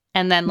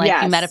 and then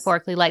like you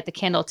metaphorically light the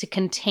candle to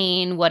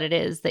contain what it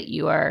is that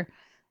you are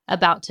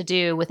about to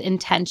do with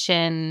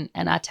intention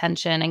and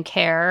attention and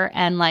care,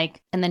 and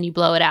like, and then you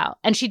blow it out.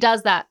 And she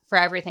does that for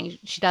everything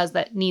she does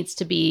that needs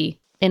to be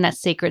in a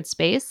sacred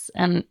space.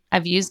 And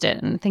I've used it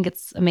and I think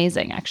it's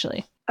amazing,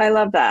 actually. I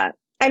love that.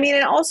 I mean,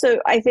 and also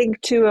I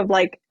think too of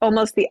like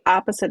almost the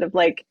opposite of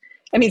like,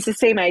 I mean, it's the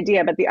same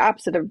idea, but the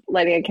opposite of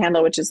lighting a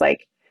candle, which is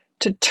like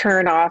to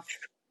turn off,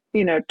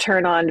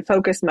 turn on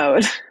focus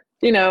mode,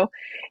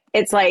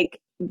 it's like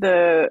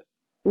the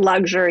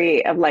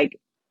luxury of like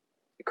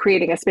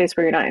creating a space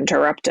where you're not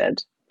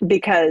interrupted,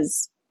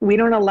 because we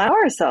don't allow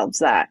ourselves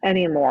that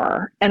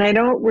anymore. And I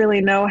don't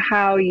really know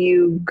how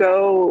you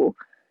go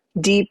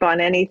deep on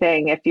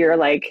anything if you're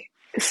like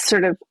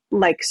sort of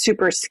like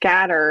super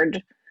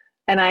scattered.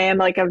 And I am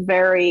like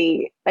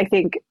I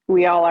think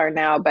we all are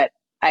now, but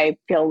I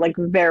feel like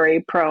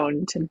very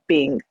prone to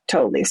being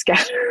totally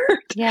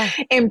scattered. Yeah.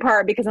 In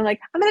part because I'm like,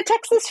 I'm going to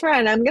text this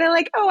friend. I'm going to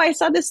like, oh, I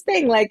saw this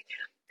thing. Like,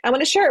 I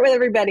want to share it with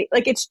everybody.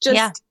 Like, it's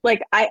Yeah. just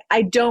like,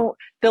 I don't,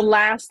 the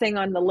last thing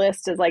on the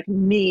list is like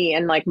me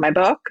and like my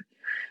book.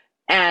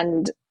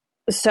 And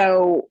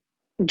so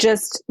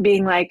just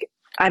being like,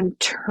 I'm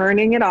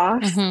turning it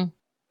off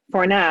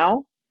for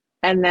now,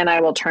 and then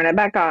I will turn it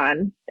back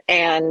on,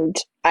 and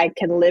I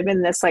can live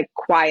in this like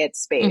quiet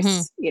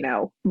space, you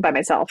know, by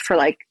myself for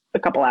like a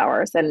couple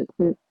hours, and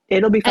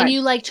it'll be fine. And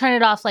you like turn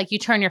it off, like you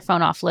turn your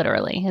phone off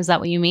literally. Is that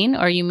what you mean?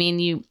 Or you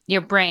mean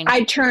your brain?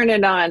 I turn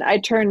it on. I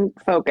turn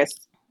focus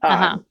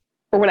on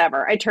or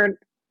whatever. I turn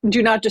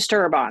do not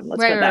disturb on.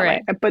 Let's put it that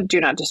way. I put do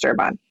not disturb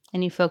on.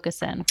 And you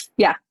focus in.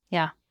 Yeah.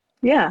 Yeah.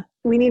 Yeah.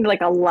 We need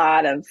like a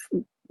lot of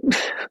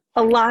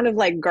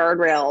like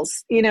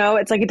guardrails, you know,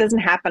 it's like, it doesn't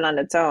happen on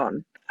its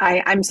own.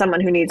 I'm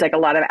someone who needs like a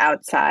lot of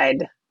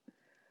outside,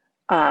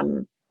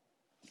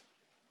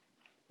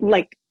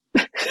 like,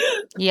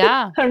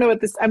 yeah. I don't know what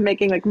this, I'm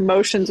making like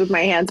motions with my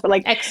hands, but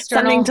like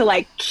external, something to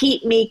like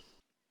keep me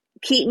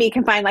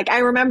confined. Like I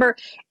remember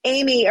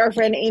Amy, our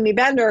friend Amy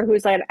Bender,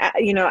 who's like,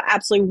 you know,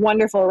 absolutely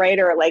wonderful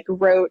writer, like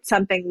wrote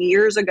something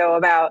years ago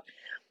about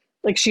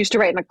like, she used to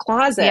write in a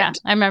closet. Yeah.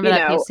 I remember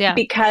that piece. Yeah.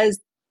 Because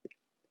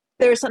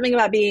there's something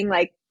about being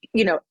like,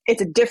 you know,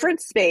 it's a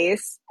different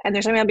space, and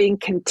there's something about being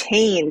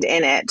contained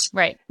in it.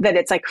 Right. That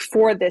it's like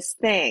for this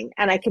thing.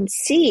 And I can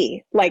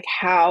see like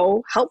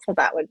how helpful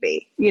that would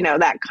be, you know,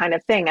 that kind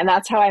of thing. And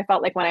that's how I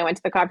felt like when I went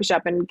to the coffee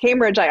shop in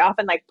Cambridge. I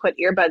often like put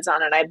earbuds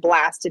on and I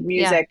blasted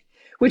music,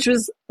 which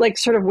was like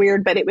sort of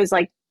weird, but it was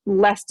like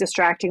less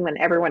distracting than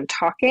everyone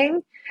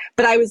talking.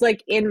 But I was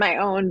like in my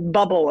own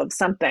bubble of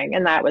something,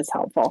 and that was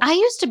helpful. I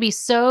used to be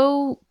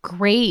so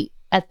great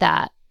at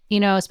that. You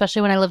know,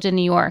 especially when I lived in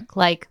New York,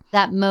 like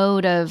that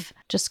mode of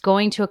just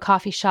going to a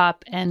coffee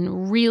shop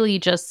and really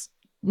just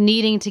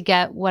needing to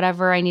get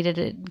whatever I needed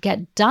to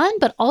get done.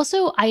 But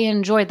also I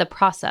enjoyed the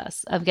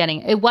process of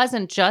getting, it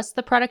wasn't just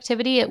the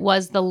productivity, it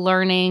was the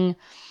learning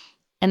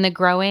and the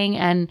growing.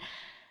 And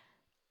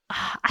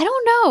I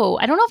don't know.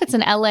 I don't know if it's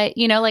in LA,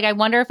 you know, like I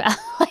wonder if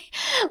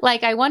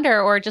like I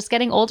wonder, or just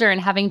getting older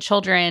and having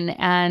children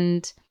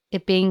and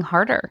it being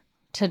harder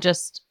to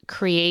just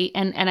create.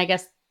 And I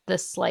guess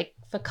this like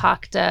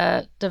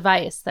fakakta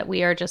device that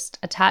we are just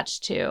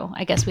attached to.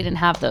 I guess we didn't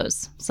have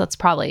those. So that's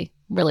probably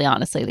really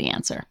honestly the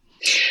answer.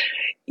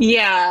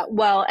 Yeah.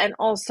 Well, and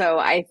also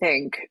I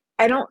think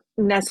I don't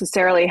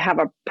necessarily have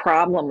a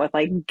problem with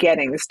like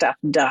getting stuff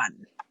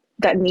done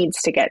that needs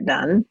to get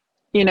done.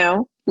 You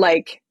know,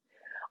 like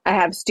I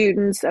have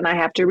students and I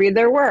have to read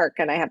their work,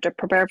 and I have to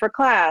prepare for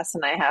class,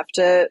 and I have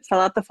to fill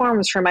out the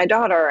forms for my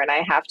daughter, and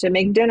I have to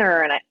make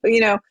dinner. And I,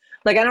 you know,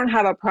 like I don't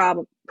have a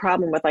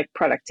problem with like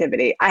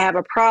productivity. I have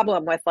a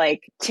problem with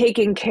like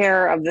taking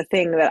care of the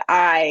thing that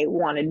I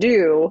want to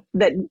do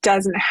that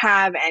doesn't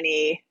have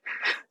any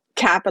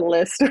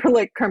capitalist or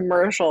like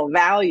commercial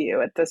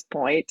value at this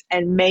point,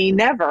 and may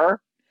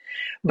never,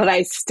 but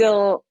I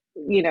still,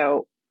 you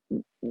know,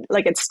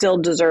 like it still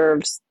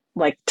deserves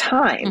like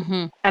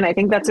time. And I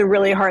think that's a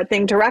really hard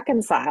thing to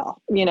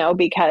reconcile, you know,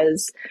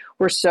 because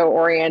we're so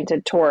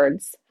oriented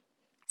towards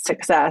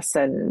success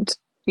and,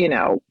 you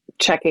know,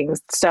 checking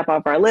stuff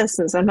off our list.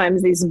 And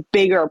sometimes these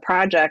bigger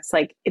projects,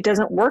 like it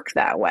doesn't work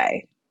that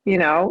way, you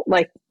know,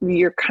 like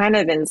you're kind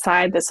of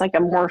inside this like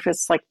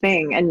amorphous like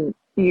thing, and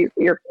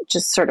you're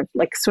just sort of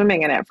like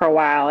swimming in it for a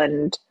while.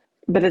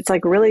 But it's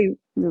like really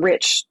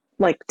rich,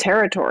 like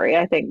territory,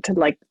 I think, to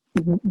like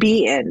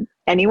be in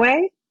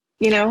anyway,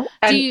 you know,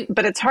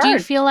 but it's hard. Do you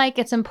feel like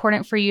it's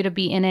important for you to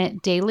be in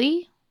it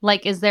daily?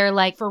 Like, is there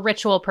like for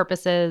ritual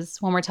purposes,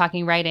 when we're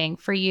talking writing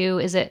for you,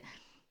 is it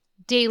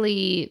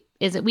daily?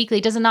 Is it weekly?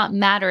 Does it not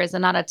matter? Is it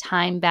not a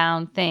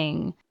time-bound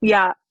thing?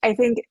 Yeah, I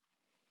think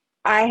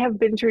I have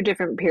been through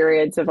different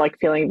periods of like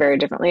feeling very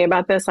differently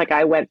about this. Like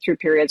I went through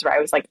periods where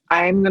I was like,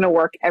 I'm going to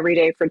work every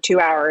day for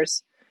 2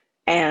 hours,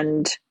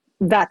 and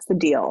that's the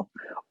deal.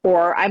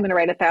 Or I'm going to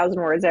write 1,000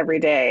 words every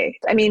day.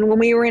 I mean, when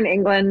we were in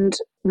England,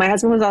 my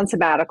husband was on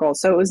sabbatical,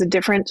 so it was a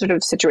different sort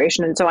of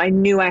situation. And so I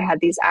knew I had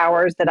these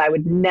hours that I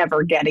would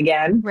never get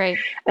again. Right.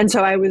 And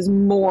so I was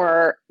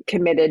more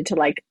committed to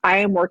like, I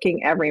am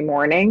working every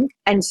morning.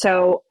 And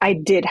so I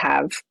did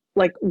have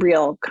like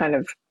real kind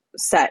of a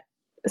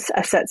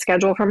set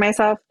schedule for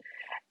myself.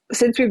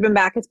 Since we've been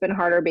back, it's been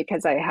harder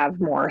because I have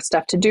more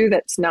stuff to do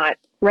that's not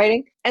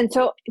writing. And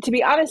so to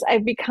be honest,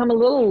 I've become a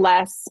little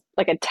less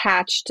like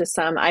attached to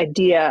some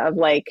idea of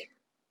like,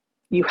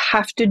 you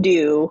have to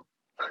do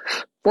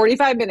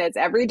 45 minutes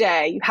every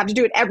day. You have to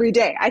do it every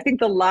day. I think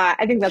that's a lie.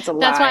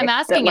 That's why I'm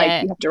asking that, like,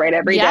 it. You have to write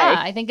every day. Yeah,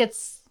 I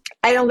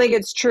don't think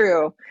it's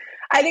true.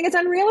 I think it's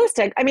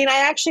unrealistic. I mean,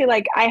 I actually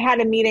I had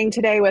a meeting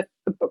today with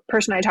the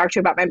person I talked to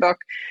about my book,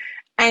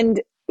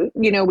 and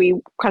you know, we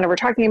kind of were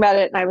talking about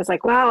it, and I was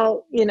like,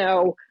 well, you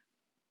know,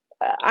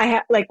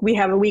 we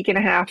have a week and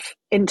a half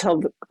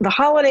until the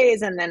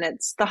holidays, and then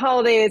it's the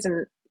holidays,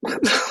 and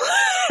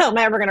I'm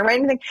never going to write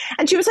anything.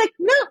 And she was like,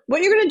 no,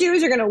 what you're going to do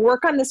is you're going to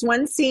work on this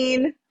one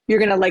scene. You're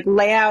going to like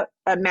lay out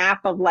a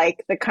map of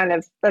like the kind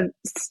of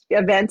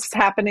events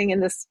happening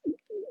in this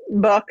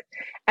book.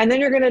 And then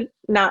you're going to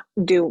not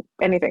do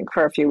anything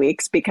for a few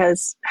weeks,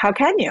 because how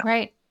can you?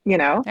 Right. you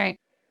know? Right.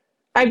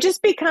 I've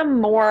just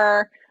become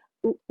more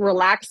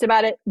relaxed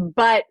about it,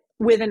 but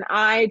with an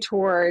eye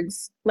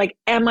towards like,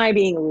 am I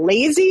being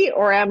lazy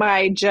or am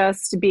I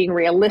just being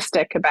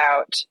realistic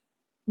about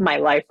my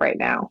life right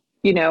now?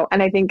 You know,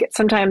 and I think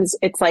sometimes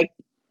it's like,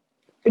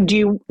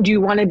 do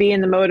you want to be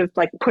in the mode of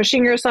like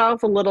pushing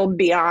yourself a little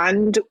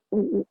beyond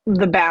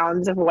the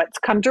bounds of what's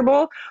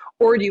comfortable,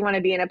 or do you want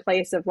to be in a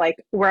place of like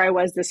where I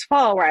was this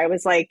fall, where I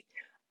was like,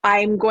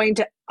 I'm going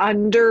to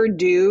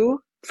underdo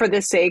for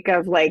the sake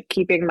of like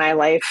keeping my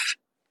life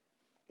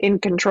in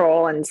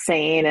control and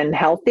sane and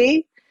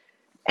healthy.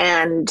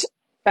 And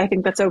I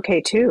think that's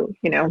okay too,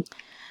 you know?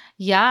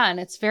 Yeah. And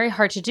it's very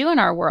hard to do in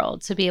our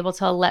world to be able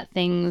to let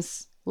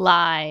things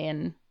lie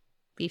and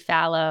be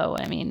fallow.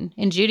 I mean,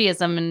 in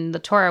Judaism and the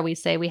Torah, we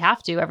say we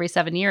have to every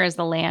 7 years,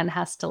 the land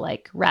has to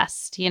like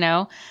rest, you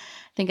know?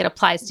 I think it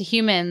applies to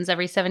humans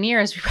every 7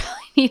 years. We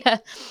probably need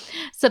a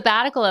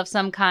sabbatical of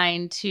some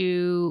kind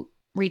to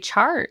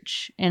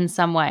recharge in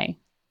some way.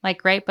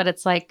 Like, right. But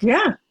it's like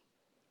Yeah.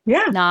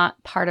 Yeah.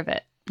 not part of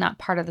it, not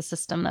part of the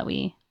system that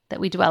we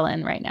dwell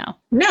in right now.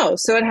 No.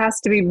 So it has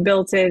to be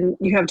built in.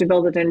 You have to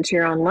build it into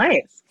your own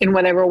life in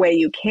whatever way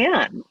you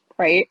can.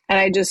 Right. And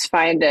I just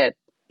find it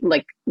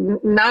like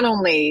not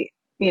only,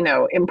 you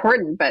know,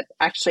 important, but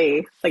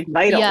actually like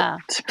vital. Yeah.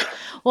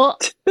 Well,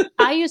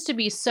 I used to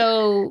be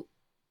so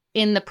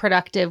in the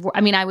productive.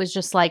 I mean, I was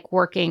just like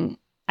working.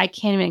 I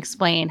can't even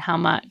explain how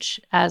much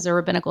as a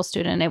rabbinical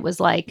student. It was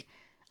like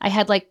I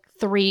had like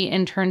 3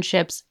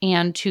 internships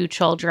and 2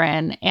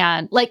 children.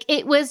 And like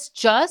it was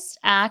just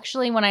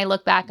actually when I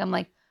look back, I'm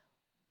like,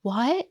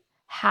 what?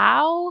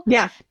 How?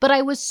 Yeah. But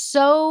I was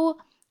so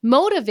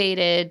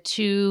motivated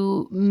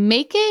to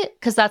make it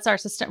because that's our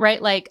system,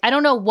 right? Like, I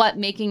don't know what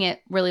making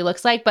it really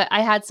looks like, but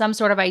I had some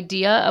sort of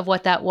idea of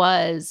what that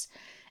was.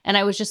 And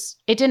I was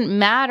just, it didn't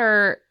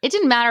matter. It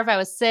didn't matter if I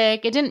was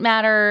sick. It didn't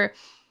matter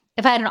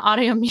if I had an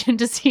autoimmune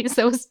disease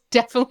that was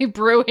definitely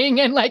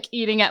brewing and like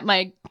eating at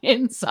my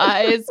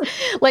insides.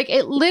 Like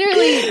it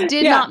literally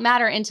did not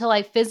matter until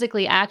I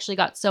physically actually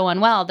got so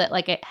unwell that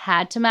like it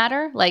had to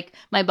matter. Like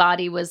my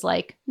body was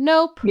like,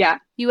 nope. Yeah.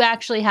 You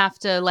actually have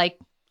to like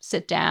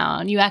sit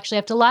down. You actually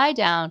have to lie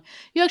down.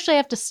 You actually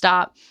have to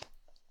stop.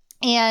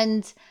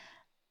 And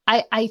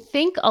I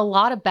think a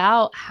lot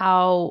about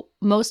how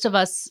most of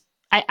us,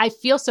 I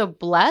feel so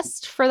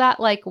blessed for that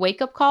like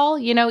wake up call,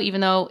 you know,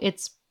 even though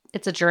it's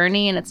a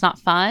journey and it's not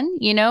fun,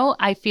 you know,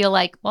 I feel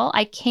like, well,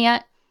 I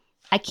can't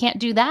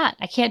do that.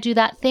 I can't do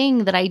that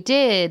thing that I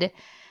did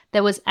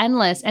that was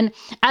endless. And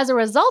as a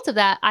result of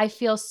that, I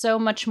feel so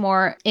much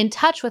more in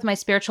touch with my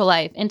spiritual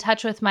life, in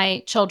touch with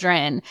my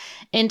children,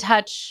 in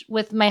touch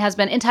with my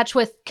husband, in touch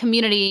with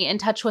community, in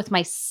touch with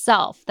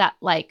myself, that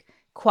like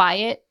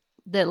quiet,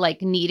 the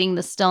like needing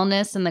the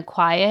stillness and the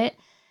quiet.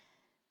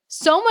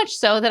 So much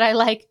so that I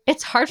like,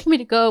 it's hard for me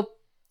to go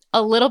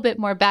a little bit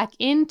more back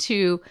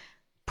into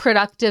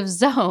productive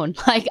zone.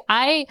 Like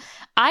I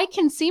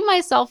can see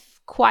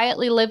myself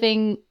quietly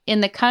living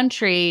in the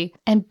country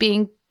and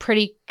being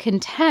pretty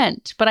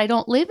content, but I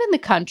don't live in the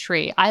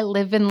country. I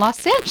live in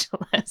Los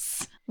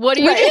Angeles. What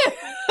do you do?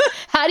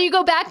 How do you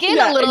go back in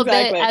a little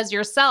bit as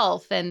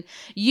yourself? And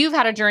you've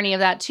had a journey of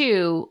that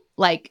too,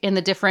 like in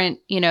the different,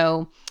 you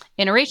know,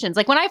 iterations.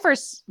 Like when I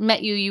first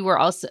met you, you were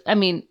also, I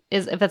mean,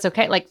 if that's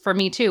okay, like for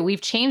me too, we've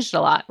changed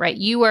a lot, right?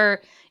 You were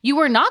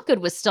not good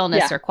with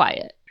stillness or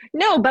quiet.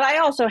 No, but I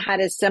also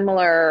had a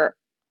similar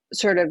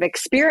sort of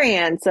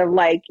experience of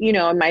like, you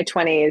know, in my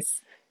 20s,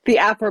 the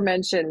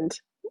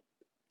aforementioned,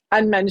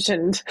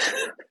 unmentioned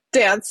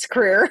dance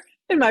career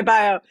in my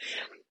bio.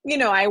 You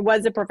know, I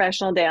was a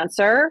professional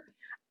dancer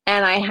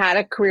and I had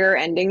a career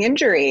ending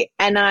injury.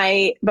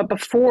 But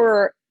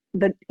before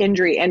the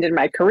injury ended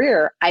my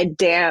career, I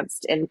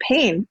danced in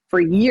pain for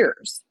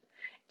years.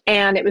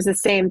 And it was the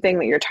same thing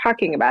that you're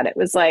talking about. It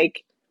was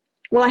like,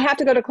 well, I have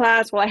to go to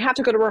class. Well, I have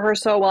to go to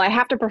rehearsal. Well, I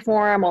have to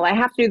perform. Well, I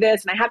have to do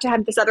this. And I have to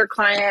have this other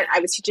client. I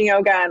was teaching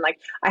yoga and like,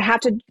 I have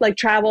to like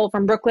travel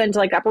from Brooklyn to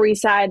like Upper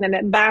East Side and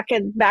then back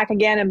and back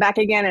again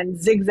and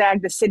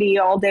zigzag the city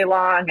all day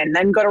long and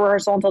then go to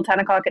rehearsal until 10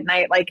 o'clock at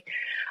night. Like,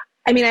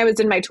 I mean, I was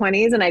in my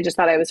 20s and I just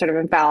thought I was sort of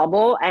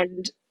infallible.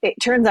 And it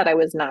turns out I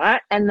was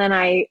not. And then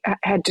I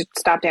had to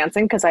stop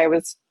dancing because I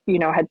was, you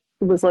know,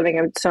 was living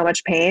in so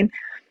much pain.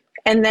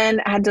 And then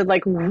I had to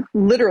like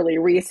literally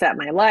reset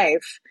my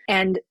life.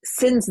 And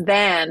since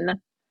then,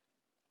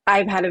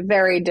 I've had a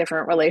very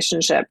different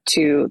relationship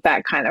to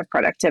that kind of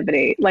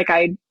productivity. Like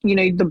you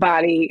know, the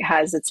body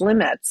has its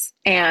limits.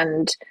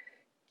 And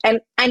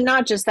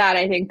not just that,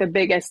 I think the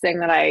biggest thing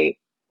that I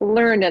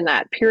learned in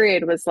that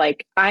period was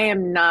like, I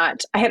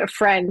had a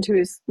friend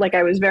who's like,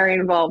 I was very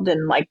involved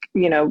in like,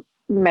 you know,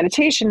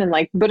 meditation and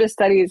like Buddhist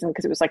studies. And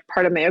because it was like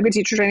part of my yoga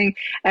teacher training.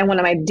 And one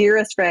of my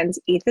dearest friends,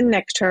 Ethan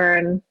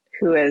Nichtern,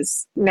 who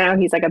is now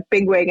he's like a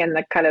bigwig in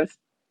the kind of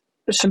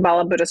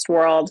Shambhala Buddhist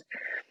world.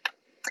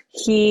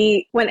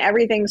 When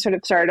everything sort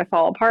of started to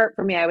fall apart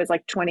for me, I was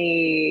like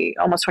 20,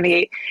 almost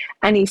 28.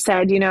 And he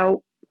said, you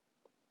know,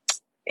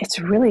 it's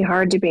really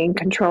hard to be in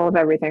control of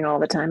everything all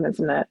the time,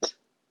 isn't it?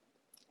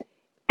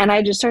 And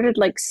I just started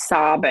like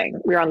sobbing.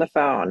 We were on the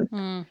phone.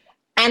 Mm,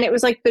 And it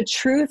was like the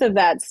truth of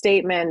that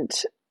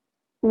statement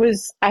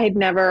was I had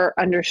never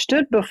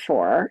understood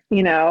before,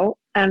 you know?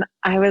 And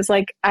I was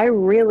like, I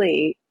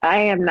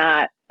am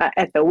not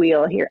at the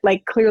wheel here.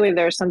 Like, clearly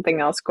there's something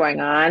else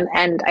going on.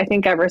 And I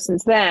think ever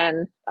since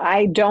then,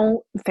 I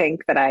don't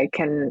think that I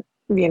can,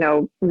 you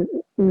know,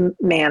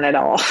 man it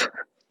all,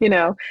 you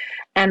know,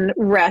 and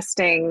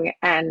resting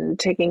and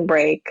taking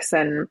breaks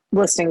and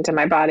listening to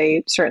my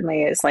body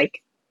certainly is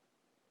like,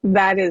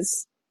 that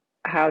is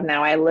how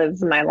now I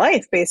live my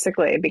life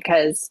basically,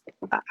 because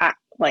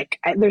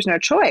there's no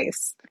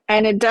choice.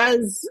 And it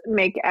does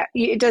make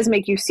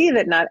you see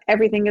that not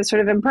everything is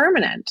sort of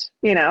impermanent,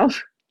 you know?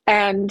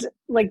 And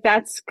like,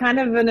 that's kind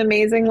of an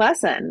amazing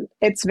lesson.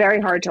 It's very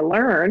hard to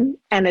learn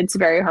and it's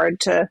very hard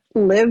to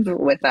live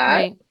with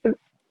that. right.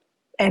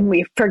 And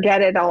we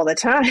forget it all the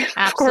time.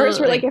 Of course,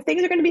 we're like, Absolutely. if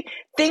things are going to be,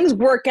 things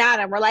work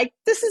out and we're like,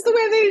 this is the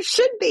way they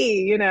should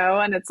be, you know?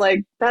 And it's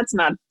like, that's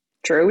not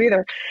true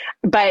either.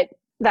 But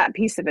that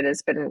piece of it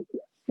has been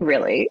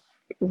really,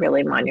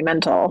 really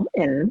monumental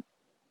in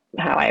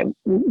how I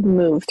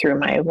move through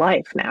my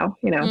life now,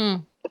 you know?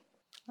 Mm,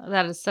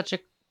 that is such a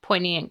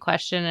poignant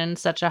question and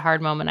such a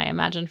hard moment, I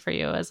imagine, for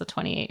you as a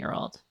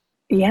 28-year-old.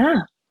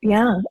 Yeah.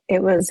 Yeah.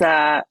 It was,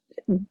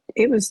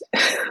 it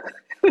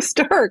was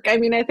dark. I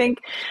mean, I think,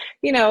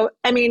 you know,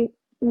 I mean,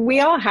 we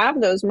all have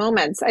those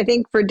moments. I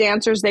think for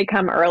dancers, they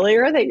come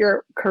earlier, that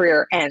your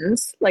career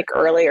ends like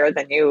earlier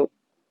than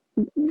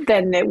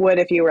it would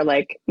if you were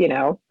like, you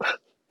know,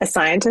 a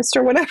scientist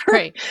or whatever.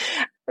 Right.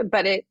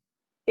 But it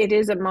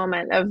is a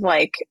moment of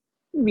like,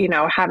 you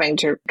know, having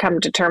to come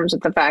to terms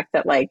with the fact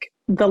that like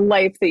the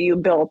life that you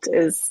built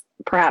is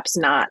perhaps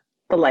not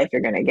the life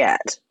you're going to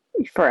get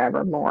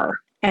forevermore.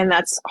 And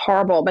that's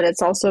horrible, but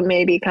it's also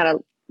maybe kind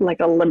of like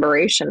a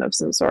liberation of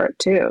some sort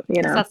too, you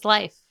Because know? that's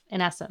life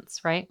in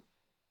essence, right?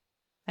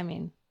 I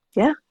mean,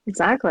 Yeah,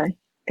 exactly. the highs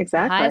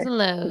Exactly. and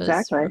lows,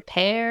 Exactly.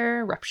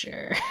 repair,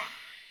 rupture,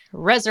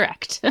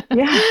 resurrect,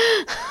 Yeah.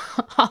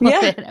 all of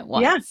Yeah. it at Yeah.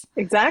 once.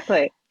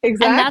 Exactly. And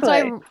that's why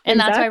Exactly.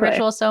 Exactly.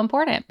 ritual is so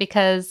important,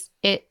 because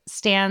it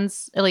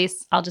stands, at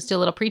least I'll just do a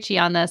little preachy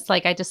on this.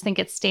 Like, I just think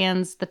it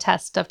stands the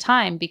test of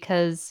time,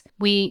 because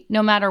we,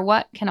 no matter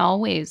what, can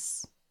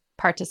always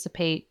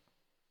participate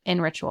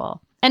in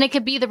ritual. And it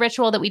could be the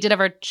ritual that we did of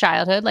our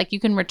childhood. Like, you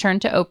can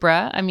return to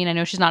Oprah. I mean, I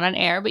know she's not on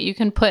air, but you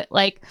can put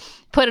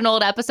an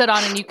old episode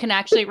on and you can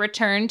actually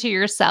return to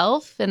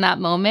yourself in that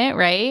moment,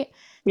 right?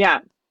 Yeah.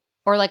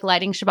 Or like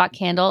lighting Shabbat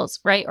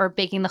candles, right? Or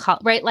baking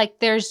right? Like,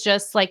 there's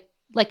just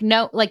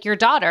no, like your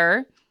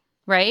daughter,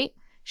 right?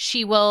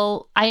 She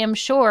will, I am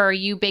sure,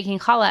 you baking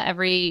challah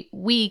every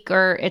week,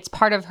 or it's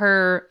part of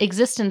her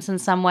existence in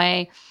some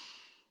way.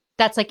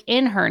 That's like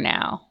in her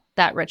now,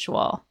 that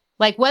ritual.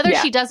 Like, whether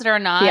Yeah. she does it or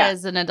not Yeah.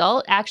 as an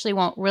adult actually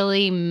won't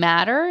really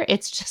matter.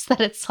 It's just that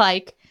it's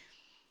like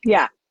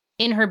Yeah.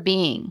 in her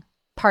being,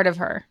 part of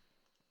her.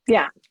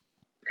 Yeah.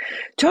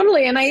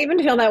 Totally. And I even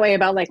feel that way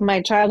about like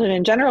my childhood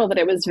in general, that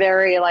it was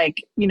very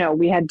like, you know,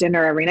 we had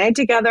dinner every night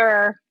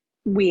together.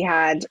 We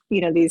had,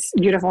 you know, these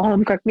beautiful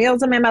home cooked meals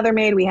that my mother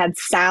made. We had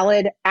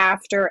salad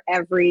after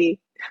every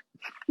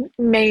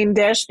main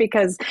dish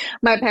because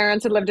my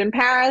parents had lived in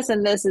Paris,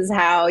 and this is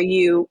how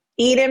you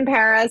eat in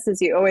Paris,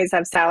 is you always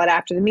have salad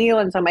after the meal.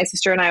 And so my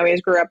sister and I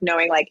always grew up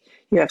knowing like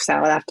you have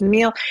salad after the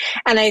meal.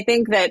 And I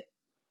think that,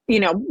 you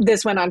know,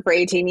 this went on for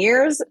 18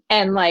 years,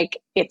 and like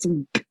it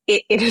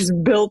is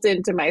built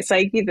into my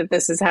psyche that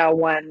this is how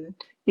one,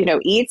 you know,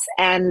 eats.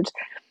 And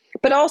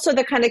but also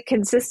the kind of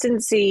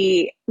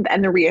consistency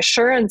and the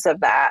reassurance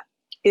of that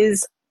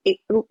is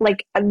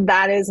like,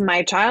 that is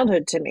my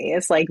childhood to me.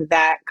 It's like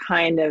that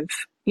kind of,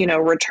 you know,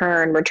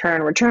 return.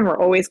 We're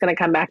always going to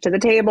come back to the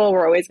table.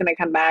 We're always going to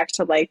come back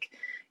to like,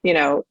 you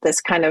know,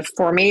 this kind of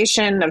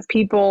formation of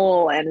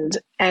people.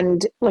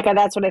 And like,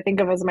 that's what I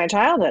think of as my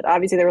childhood.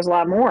 Obviously there was a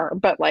lot more,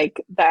 but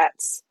like,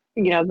 that's,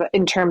 you know,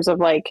 in terms of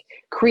like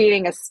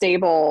creating a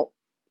stable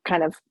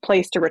kind of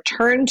place to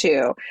return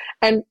to.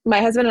 And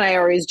my husband and I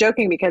are always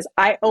joking because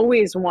I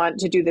always want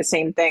to do the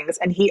same things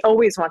and he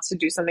always wants to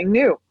do something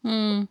new.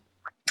 Mm.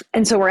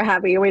 And so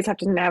we always have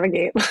to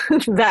navigate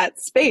that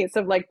space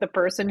of like the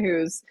person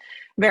who's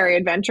very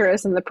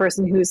adventurous and the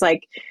person who's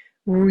like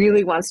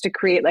really wants to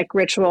create like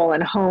ritual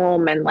and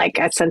home and like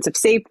a sense of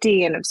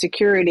safety and of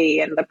security,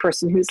 and the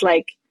person who's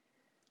like,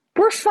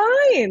 we're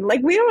fine.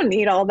 Like, we don't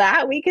need all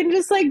that. We can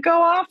just like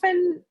go off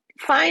and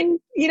find,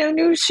 you know,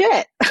 new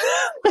shit.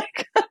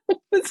 Like,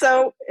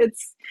 so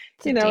it's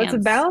you know, it's a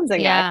Dance.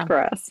 balancing act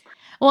for us.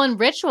 Well, in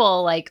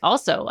ritual, like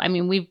also, I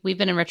mean, we've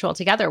been in ritual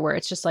together where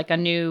it's just like a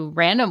new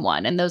random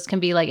one, and those can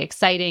be like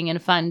exciting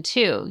and fun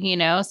too, you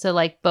know? So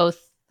like both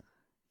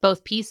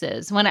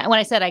pieces. When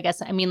I said, I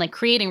guess I mean like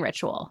creating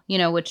ritual, you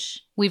know,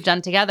 which we've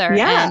done together.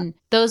 Yeah. And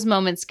those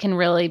moments can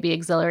really be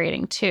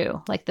exhilarating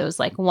too. Like those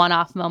like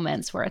one-off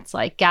moments where it's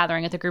like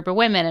gathering with a group of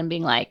women and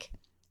being like,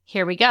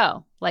 here we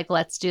go. Like,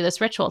 let's do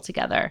this ritual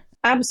together.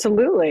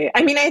 Absolutely.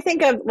 I mean, I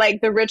think of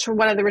like the ritual,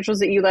 one of the rituals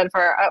that you led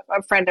for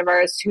a friend of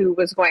ours who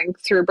was going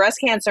through breast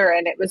cancer.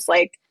 And it was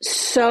like,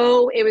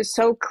 it was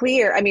so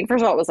clear. I mean,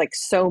 first of all, it was like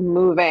so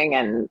moving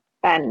and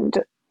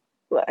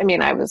I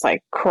mean, I was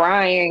like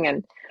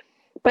crying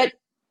but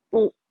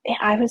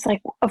I was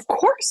like, of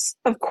course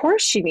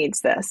she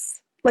needs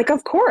this. Like,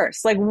 of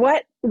course, like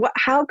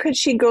how could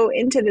she go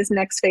into this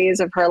next phase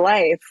of her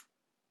life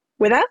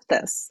without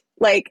this?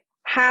 Like,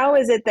 how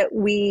is it that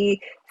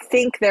we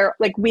think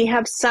like we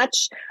have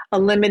such a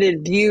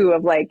limited view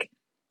of like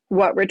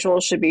what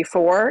rituals should be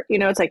for? You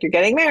know, it's like you're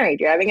getting married,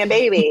 you're having a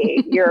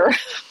baby,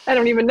 I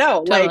don't even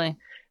know. Like, Totally.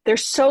 they're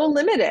so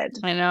limited,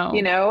 I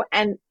know.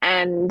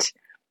 and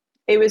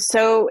it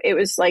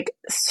was like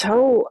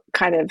so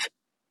kind of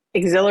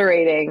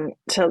exhilarating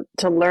to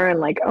learn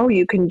like, oh,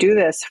 you can do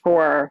this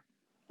for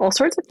all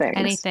sorts of things,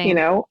 Anything.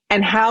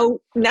 and how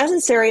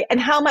necessary and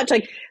how much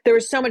like there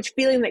was so much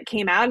feeling that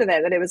came out of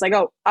it that it was like,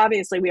 oh,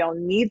 obviously we all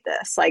need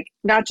this, like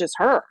not just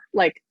her,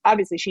 like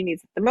obviously she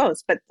needs it the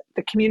most, but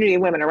the community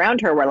of women around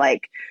her were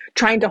like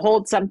trying to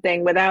hold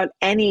something without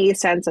any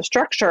sense of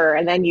structure,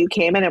 and then you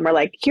came in and were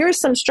like, here's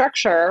some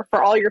structure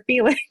for all your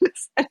feelings.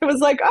 And it was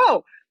like,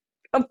 oh,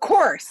 of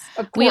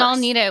We all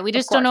course, need it. We of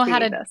just don't course know we how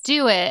need to this.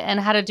 do it and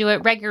how to do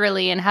it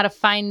regularly and how to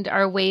find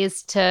our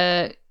ways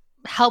to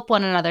help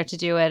one another to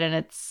do it.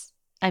 And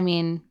I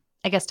mean,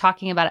 I guess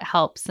talking about it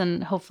helps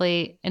and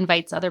hopefully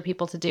invites other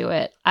people to do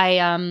it.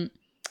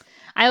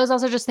 I was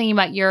also just thinking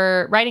about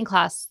your writing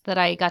class that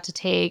I got to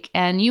take,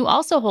 and you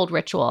also hold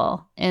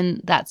ritual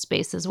in that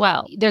space as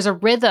well. There's a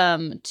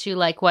rhythm to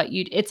like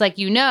it's like,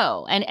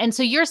 and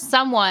so you're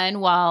someone,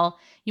 while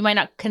you might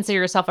not consider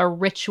yourself a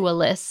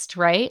ritualist,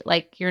 right?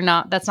 Like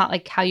that's not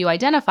like how you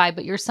identify,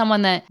 but you're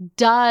someone that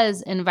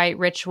does invite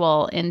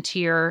ritual into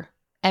your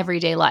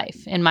everyday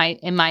life in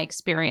my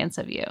experience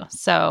of you.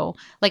 So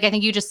like, I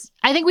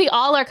think we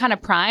all are kind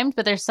of primed,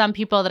 but there's some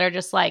people that are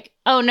just like,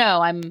 oh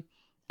no,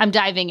 I'm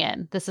diving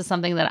in. This is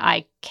something that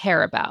I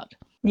care about.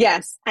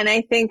 Yes. And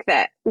I think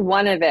that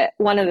one of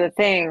the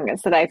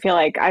things that I feel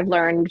like I've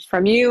learned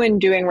from you and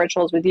doing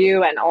rituals with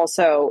you and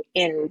also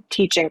in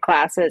teaching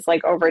classes,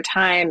 like over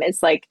time,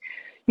 is like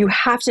you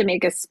have to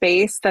make a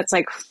space that's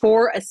like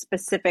for a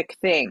specific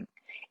thing.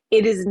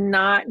 It is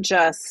not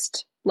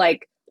just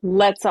like,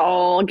 let's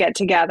all get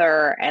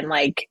together and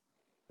like,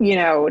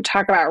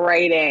 talk about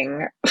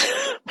writing.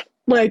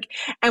 Like,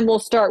 and we'll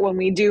start when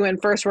we do.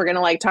 And first we're going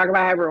to like talk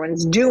about how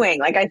everyone's doing.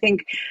 Like, I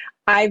think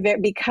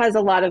because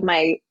a lot of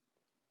my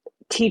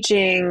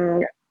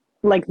teaching,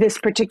 like these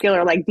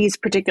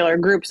particular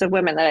groups of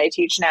women that I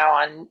teach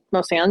now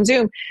mostly on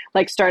Zoom,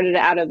 like started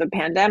out of the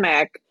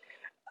pandemic,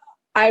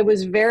 I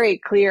was very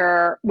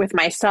clear with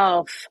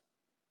myself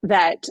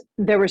that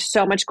there was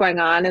so much going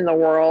on in the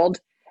world.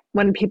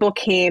 When people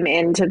came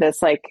into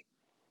this like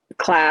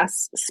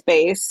class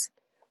space,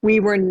 we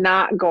were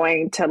not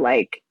going to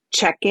like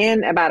check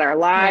in about our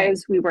Right.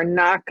 lives. We were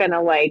not going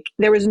to like,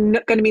 there was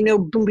going to be no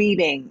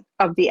bleeding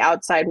of the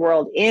outside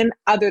world in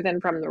other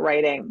than from the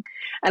writing.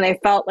 And I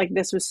felt like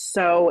this was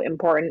so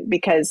important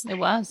because It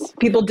was.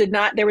 people did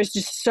not, there was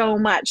just so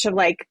much of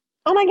like,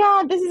 oh my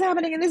God, this is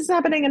happening and this is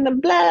happening and the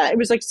blah. It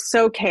was like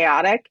so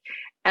chaotic.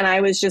 And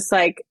I was just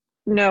like,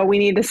 no, we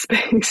need a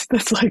space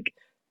that's like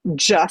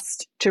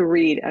just to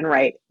read and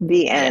write,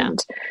 the Yeah.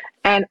 end.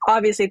 And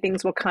obviously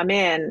things will come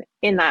in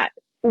that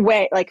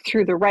way, like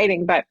through the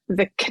writing, but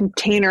the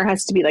container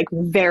has to be like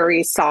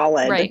very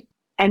solid Right.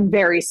 and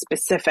very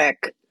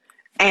specific.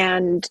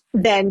 And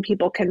then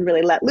people can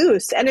really let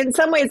loose. And in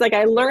some ways, like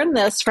I learned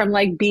this from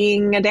like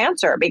being a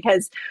dancer,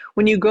 because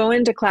when you go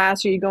into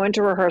class or you go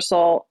into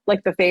rehearsal,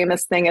 like the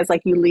famous thing is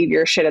like you leave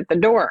your shit at the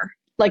door.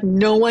 Like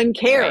no one Right.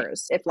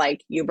 cares if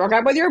like you broke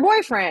up with your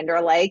boyfriend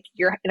or like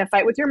you're in a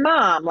fight with your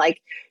mom. Like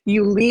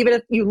you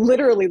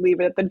literally leave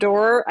it at the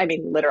door. I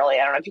mean, literally,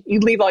 I don't know, if you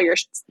leave all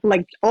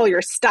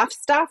your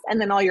stuff, and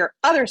then all your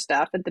other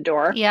stuff at the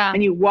door, Yeah.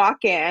 and you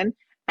walk in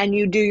and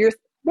you do your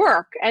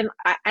work. And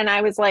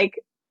I was like,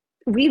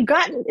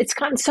 it's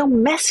gotten so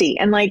messy,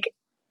 and like,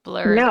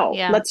 Blurred. no,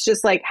 Yeah. let's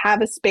just like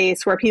have a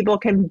space where people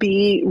can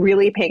be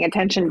really paying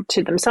attention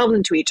to themselves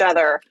and to each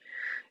other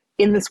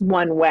in this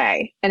one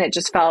way. And it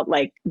just felt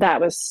like that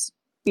was,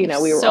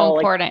 It's we were so all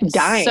like important.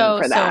 dying So,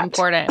 for so that.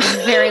 important. It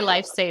was very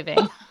life-saving.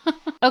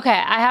 Okay,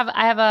 I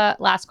have a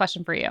last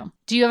question for you.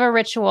 Do you have a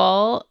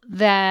ritual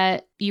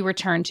that you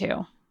return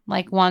to?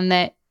 Like one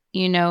that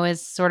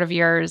is sort of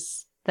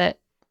yours, that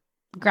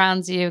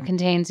grounds you,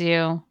 contains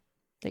you,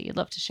 that you'd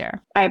love to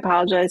share? I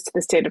apologize to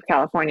the state of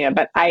California,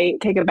 but I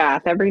take a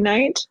bath every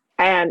night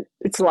and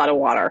it's a lot of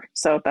water.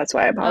 So that's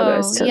why I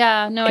apologize Oh, to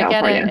yeah. No, I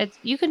get it.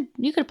 California.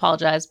 You could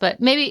apologize, but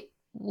maybe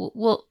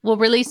we'll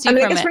release I you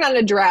mean, I from guess it. we're not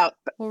in a drought.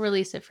 We'll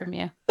release it from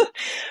you.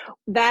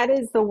 That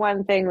is the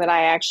one thing that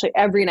I actually,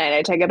 every night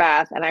I take a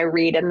bath and I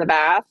read in the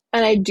bath,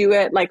 and I do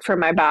it like for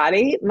my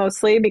body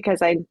mostly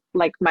because I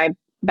like my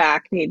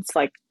back needs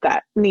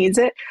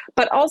it.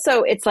 But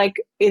also it's like,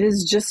 it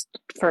is just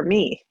for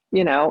me,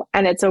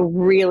 and it's a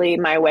really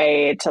my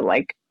way to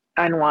like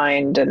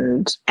unwind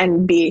and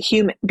be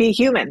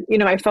human. You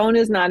know, my phone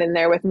is not in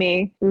there with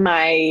me.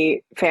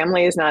 My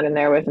family is not in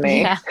there with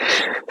me. Yeah.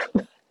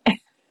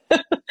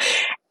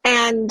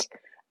 And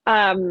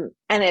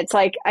it's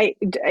like,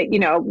 you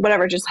know,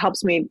 whatever just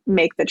helps me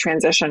make the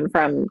transition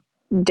from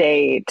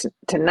day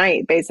to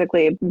night,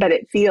 basically. But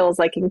it feels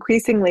like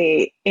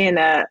increasingly in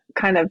a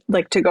kind of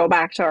like, to go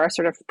back to our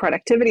sort of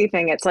productivity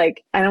thing, it's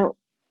like, I don't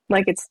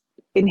like, it's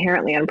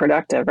inherently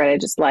unproductive, right? I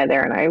just lie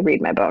there and I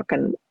read my book,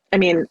 and I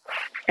mean,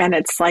 and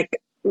it's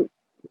like,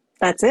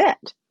 that's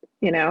it,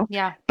 you know?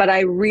 Yeah. But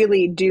I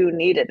really do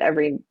need it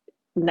every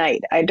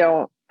night.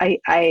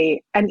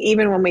 And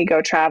even when we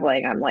go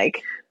traveling, I'm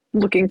like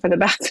looking for the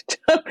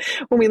bathtub.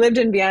 When we lived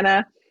in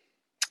Vienna,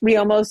 we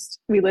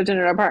lived in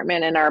an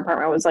apartment, and our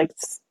apartment was like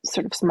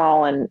sort of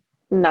small and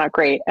not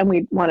great. And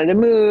we wanted to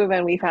move,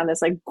 and we found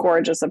this like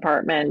gorgeous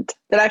apartment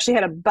that actually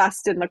had a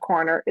bust in the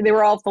corner. They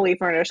were all fully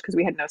furnished because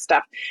we had no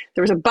stuff.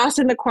 There was a bust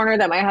in the corner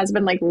that my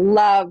husband like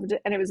loved.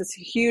 And it was this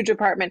huge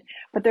apartment,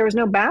 but there was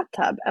no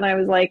bathtub. And I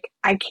was like,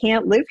 I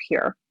can't live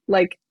here.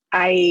 Like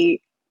I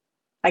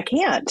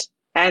can't.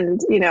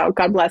 And, you know,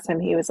 God bless him.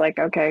 He was like,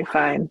 okay,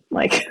 fine.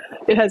 Like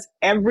it has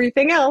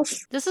everything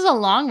else. This is a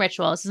long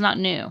ritual. This is not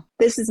new.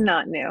 This is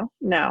not new.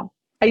 No.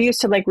 I used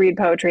to like read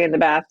poetry in the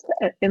bath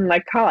in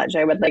like college.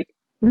 I would like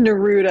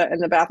Neruda in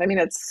the bath. I mean,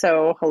 it's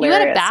so hilarious. You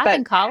had a bath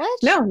in college?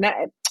 No,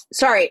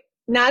 sorry.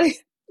 Not,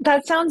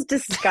 that sounds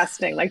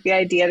disgusting. Like the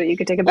idea that you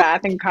could take a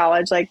bath in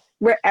college, like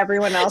where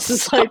everyone else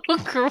is so like,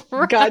 gross.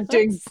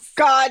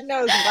 God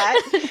knows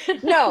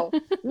what. No.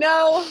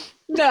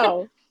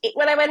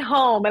 When I went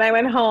home,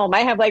 I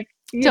have like,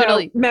 you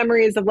know,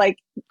 memories of like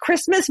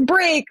Christmas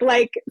break,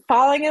 like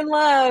falling in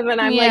love,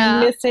 and I'm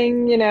like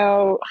missing, you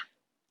know,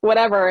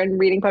 whatever, and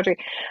reading poetry.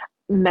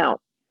 No,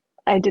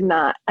 I did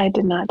not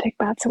take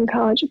baths in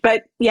college.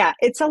 But yeah,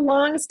 it's a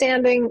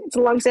long-standing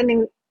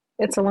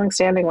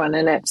one,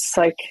 and it's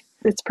like,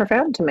 it's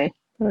profound to me.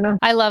 I don't know.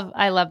 I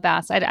love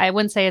baths. I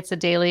wouldn't say it's a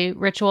daily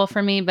ritual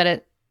for me,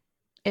 but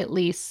at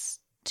least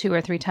 2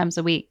 or 3 times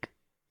a week.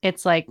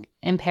 It's like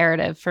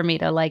imperative for me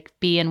to like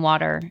be in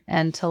water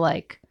and to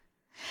like,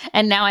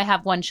 and now I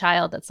have one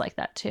child that's like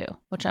that too,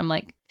 which I'm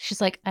like, she's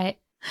like,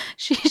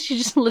 she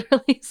just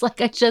literally is like,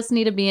 I just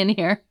need to be in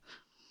here.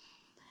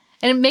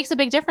 And it makes a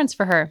big difference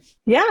for her.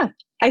 Yeah.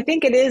 I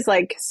think it is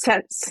like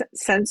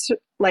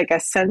like a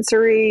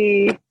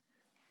sensory,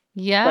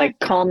 like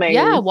calming.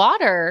 Yeah.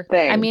 Water.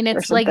 I mean,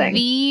 it's like something.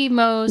 the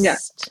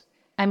most,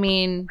 I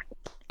mean,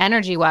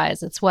 energy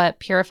wise, it's what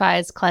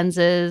purifies,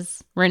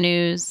 cleanses,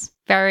 renews.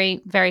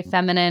 Very, very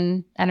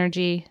feminine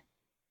energy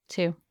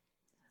too.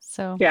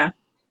 So yeah.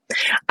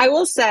 I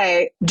will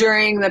say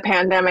during the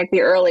pandemic,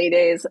 the early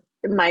days,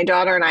 my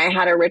daughter and I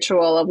had a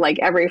ritual of like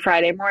every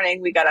Friday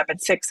morning, we got up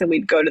at 6 and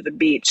we'd go to the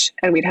beach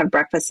and we'd have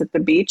breakfast at the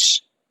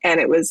beach. And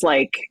it was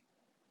like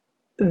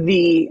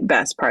the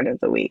best part of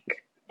the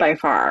week by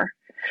far.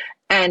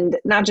 And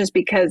not just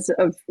because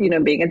of, you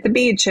know, being at the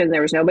beach and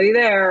there was nobody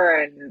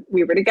there and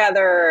we were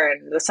together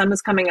and the sun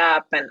was coming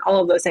up and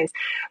all of those things,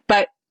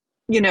 but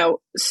you know,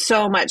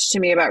 so much to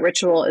me about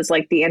ritual is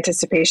like the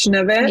anticipation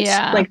of it.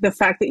 Yeah. Like the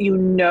fact that you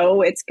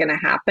know it's going to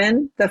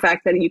happen, the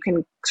fact that you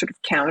can sort of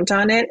count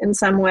on it in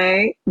some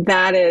way,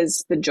 that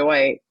is the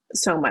joy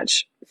so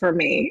much for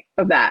me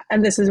of that.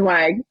 And this is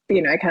why,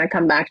 you know, I kind of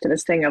come back to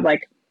this thing of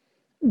like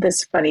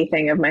this funny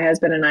thing of my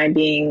husband and I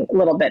being a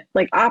little bit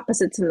like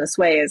opposites in this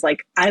way is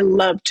like, I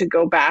love to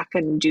go back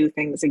and do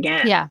things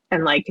again. Yeah.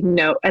 And like,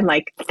 no, and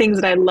like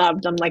things that I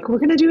loved, I'm like, we're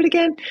going to do it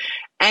again.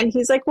 And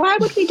he's like, why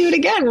would we do it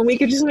again when we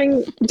could do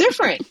something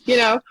different, you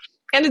know?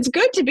 And it's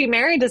good to be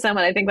married to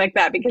someone, I think, like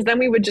that, because then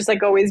we would just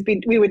like always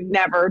be, we would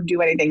never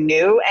do anything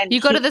new. And you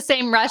go to the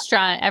same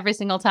restaurant every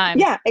single time.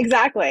 Yeah,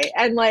 exactly.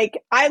 And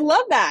like, I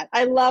love that.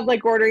 I love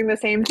like ordering the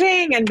same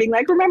thing and being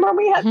like, remember when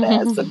we had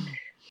this?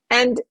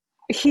 And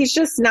he's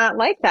just not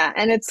like that.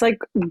 And it's like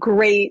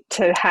great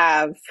to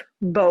have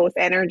both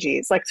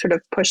energies, like sort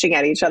of pushing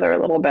at each other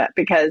a little bit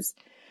because,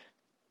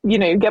 you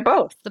know, you get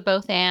both. The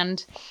both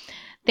and.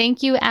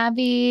 Thank you,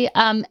 Abby.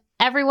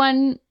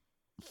 Everyone,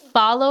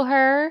 follow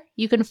her.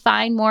 You can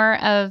find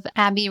more of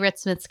Abby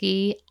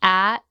Rasminsky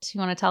you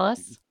want to tell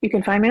us? You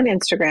can find me on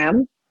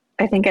Instagram,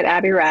 I think at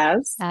Abby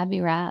Raz.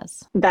 Abby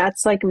Raz.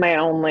 That's like my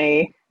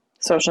only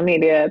social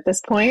media at this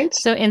point.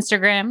 So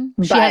Instagram.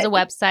 She has a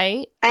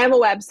website. I have a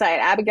website,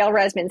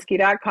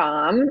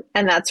 abigailrasminsky.com,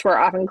 and that's where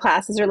often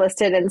classes are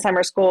listed and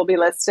summer school will be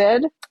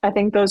listed. I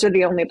think those are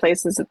the only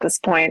places at this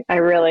point. I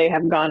really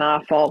have gone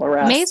off all the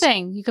rest.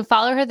 Amazing. You can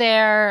follow her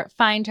there,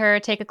 find her,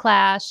 take a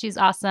class. She's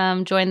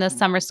awesome. Join the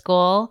summer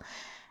school.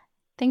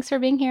 Thanks for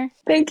being here.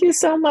 Thank you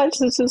so much.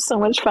 This was so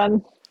much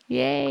fun.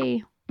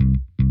 Yay.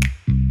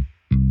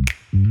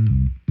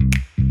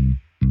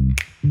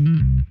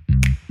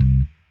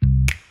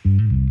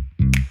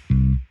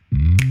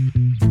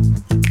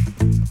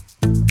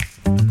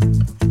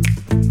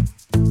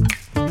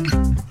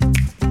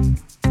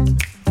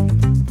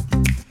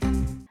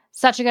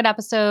 Such a good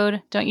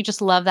episode. Don't you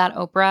just love that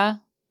Oprah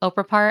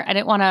part? I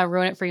didn't want to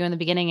ruin it for you in the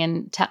beginning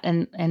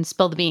and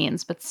spill the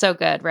beans, but so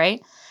good,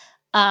 right?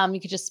 You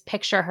could just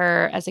picture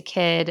her as a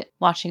kid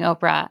watching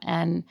Oprah.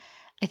 And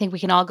I think we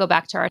can all go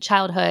back to our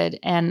childhood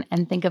and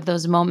think of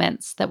those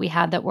moments that we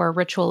had that were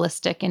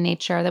ritualistic in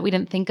nature, that we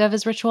didn't think of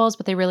as rituals,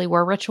 but they really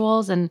were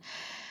rituals and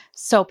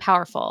so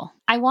powerful.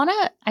 I want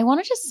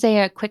to just say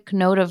a quick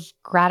note of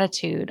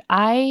gratitude.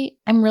 I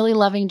am really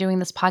loving doing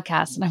this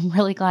podcast and I'm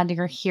really glad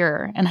you're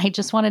here. And I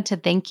just wanted to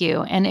thank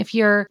you. And if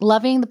you're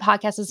loving the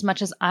podcast as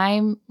much as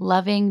I'm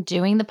loving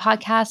doing the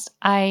podcast,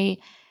 I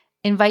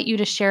invite you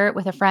to share it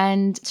with a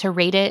friend, to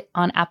rate it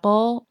on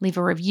Apple, leave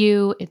a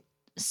review. It's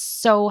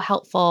so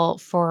helpful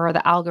for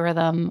the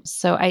algorithm.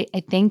 So I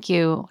thank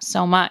you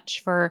so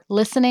much for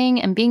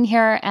listening and being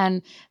here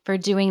and for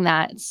doing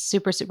that. It's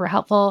super, super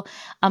helpful.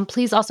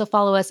 Please also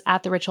follow us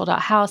at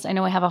theritual.house. I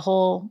know I have a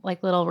whole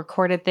little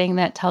recorded thing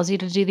that tells you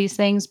to do these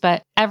things,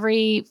 but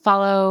every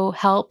follow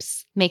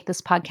helps make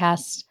this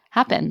podcast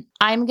happen.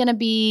 I'm going to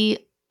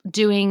be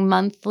doing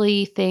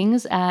monthly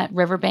things at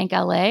Riverbank,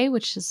 LA,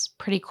 which is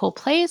a pretty cool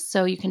place.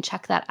 So you can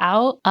check that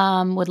out.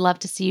 Would love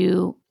to see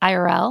you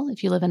IRL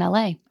if you live in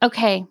LA.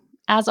 Okay.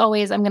 As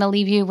always, I'm going to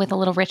leave you with a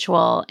little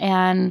ritual.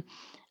 And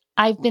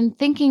I've been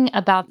thinking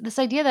about this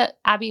idea that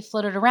Abby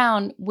floated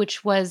around,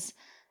 which was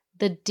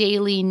the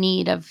daily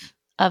need of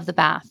the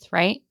bath,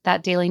 right?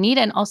 That daily need.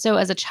 And also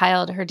as a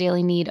child, her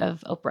daily need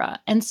of Oprah.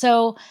 And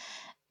so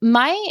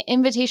my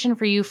invitation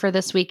for you for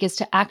this week is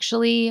to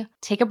actually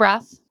take a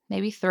breath,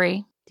 maybe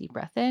 3. Deep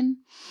breath in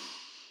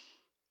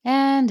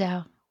and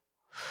out.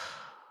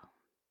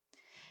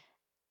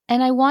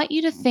 And I want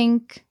you to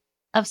think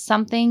of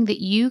something that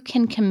you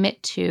can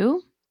commit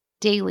to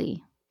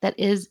daily that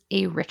is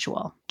a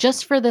ritual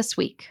just for this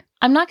week.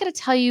 I'm not going to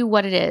tell you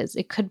what it is.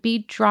 It could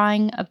be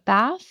drawing a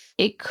bath.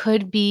 It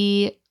could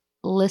be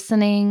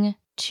listening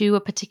to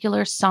a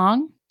particular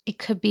song. It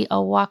could be a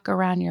walk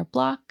around your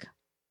block.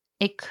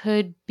 It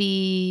could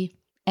be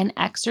an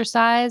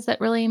exercise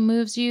that really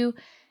moves you.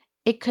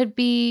 It could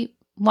be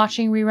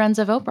watching reruns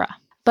of Oprah.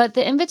 But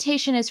the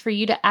invitation is for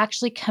you to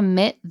actually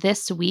commit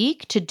this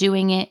week to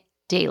doing it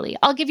daily.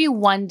 I'll give you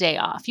one day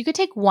off. You could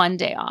take one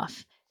day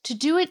off to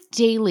do it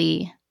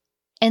daily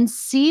and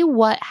see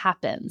what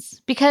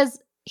happens. Because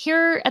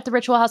here at the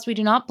Ritual House, we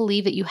do not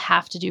believe that you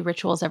have to do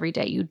rituals every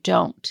day. You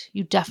don't.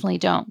 You definitely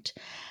don't.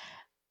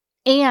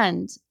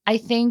 And I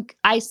think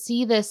I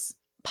see this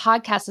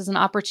podcast as an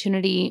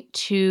opportunity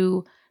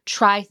to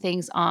try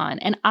things on.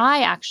 And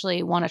I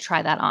actually want to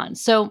try that on.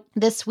 So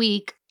this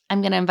week, I'm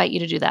going to invite you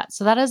to do that.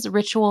 So that is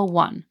ritual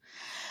 1.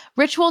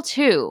 Ritual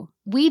 2,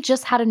 we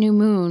just had a new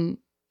moon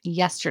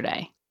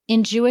yesterday.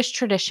 In Jewish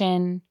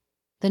tradition,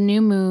 the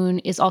new moon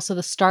is also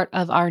the start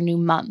of our new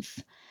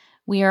month.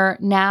 We are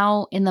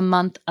now in the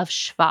month of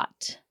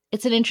Shvat.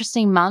 It's an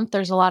interesting month.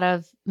 There's a lot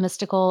of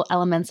mystical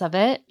elements of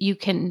it. You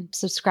can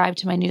subscribe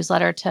to my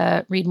newsletter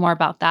to read more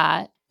about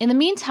that. In the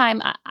meantime,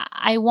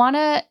 I want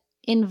to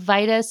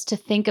invite us to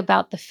think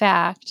about the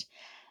fact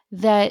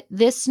that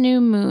this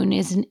new moon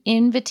is an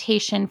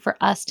invitation for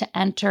us to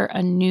enter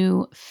a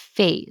new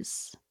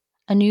phase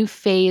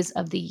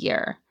of the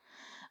year.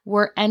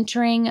 We're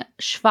entering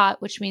Shvat,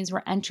 which means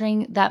we're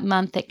entering that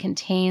month that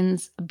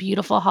contains a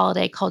beautiful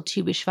holiday called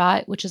Tu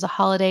B'Shvat, which is a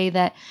holiday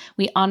that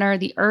we honor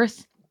the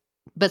earth,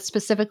 but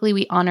specifically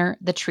we honor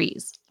the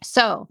trees.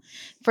 So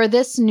for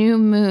this new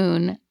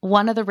moon,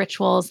 one of the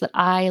rituals that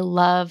I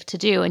love to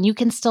do, and you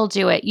can still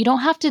do it, you don't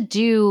have to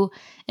do,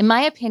 in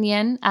my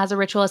opinion, as a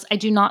ritualist, I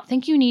do not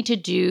think you need to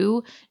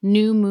do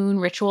new moon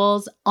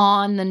rituals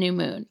on the new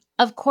moon.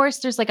 Of course,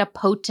 there's a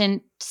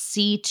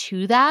potency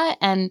to that,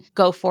 and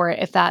go for it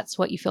if that's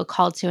what you feel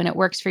called to and it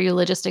works for you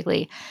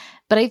logistically.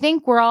 But I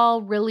think we're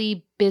all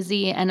really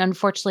busy, and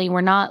unfortunately,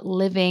 we're not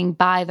living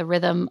by the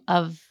rhythm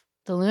of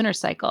the lunar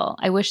cycle.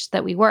 I wish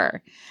that we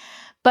were.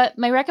 But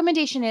my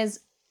recommendation is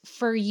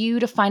for you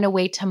to find a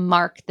way to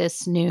mark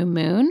this new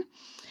moon.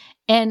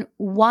 And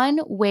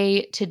one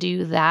way to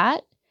do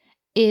that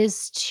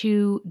is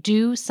to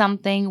do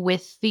something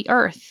with the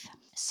earth.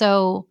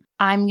 So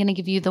I'm going to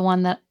give you the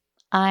one that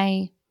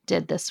I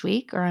did this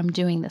week, or I'm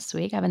doing this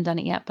week. I haven't done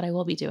it yet, but I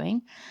will be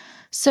doing.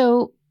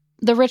 So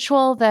the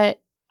ritual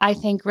that I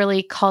think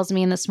really calls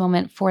me in this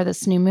moment for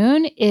this new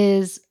moon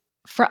is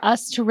for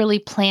us to really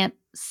plant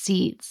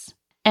seeds.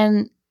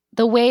 And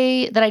the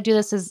way that I do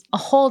this is a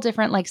whole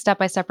different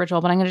step-by-step ritual,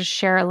 but I'm going to just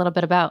share a little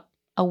bit about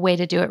a way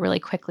to do it really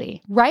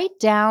quickly. Write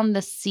down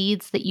the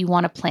seeds that you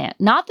want to plant,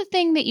 not the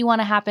thing that you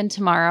want to happen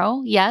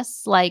tomorrow.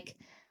 Yes,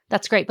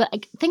 that's great. But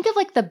think of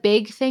the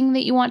big thing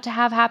that you want to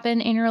have happen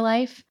in your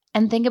life,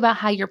 and think about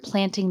how you're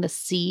planting the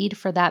seed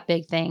for that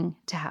big thing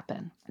to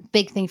happen,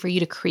 big thing for you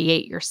to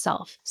create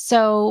yourself.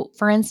 So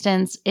for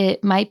instance,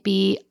 it might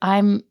be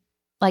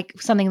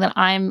something that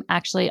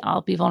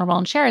I'll be vulnerable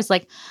and share is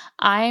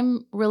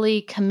I'm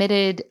really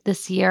committed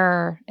this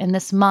year and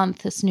this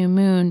month, this new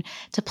moon,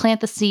 to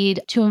plant the seed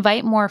to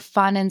invite more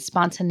fun and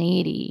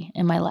spontaneity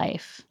in my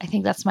life. I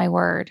think that's my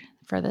word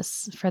for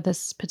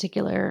this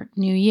particular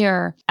new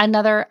year.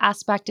 Another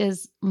aspect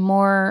is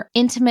more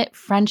intimate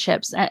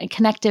friendships,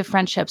 connective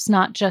friendships,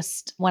 not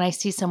just when I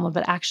see someone,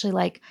 but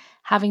actually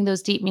having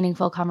those deep,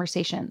 meaningful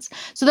conversations.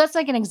 So that's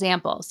like an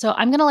example. So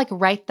I'm going to like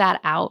write that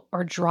out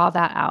or draw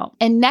that out.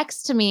 And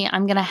next to me,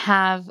 I'm going to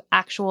have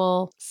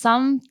actual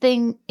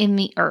something in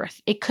the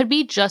earth. It could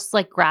be just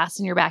like grass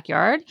in your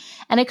backyard.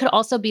 And it could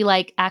also be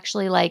like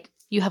actually like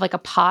you have like a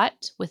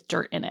pot with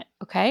dirt in it.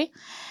 Okay.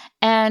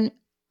 And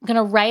I'm going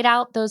to write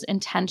out those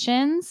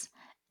intentions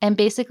and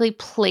basically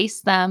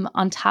place them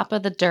on top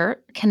of the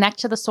dirt, connect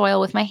to the soil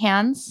with my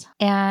hands,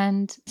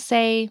 and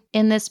say,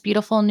 in this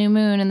beautiful new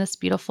moon, in this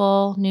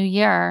beautiful new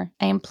year,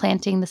 I am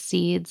planting the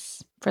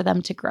seeds for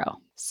them to grow.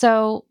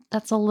 So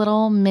that's a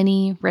little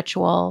mini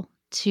ritual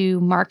to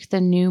mark the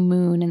new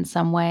moon in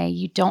some way.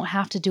 You don't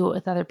have to do it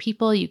with other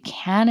people. You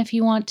can if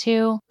you want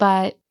to,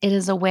 but it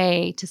is a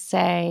way to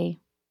say,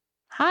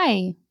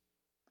 hi,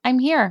 I'm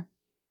here.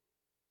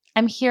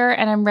 I'm here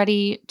and I'm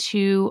ready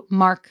to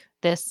mark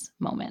this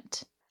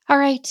moment. All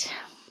right.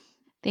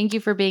 Thank you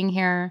for being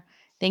here.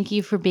 Thank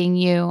you for being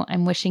you.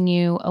 I'm wishing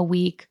you a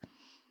week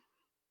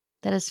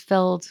that is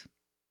filled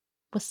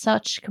with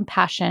such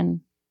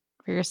compassion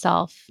for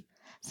yourself,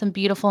 some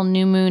beautiful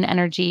new moon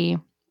energy,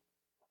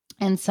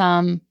 and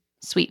some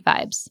sweet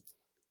vibes.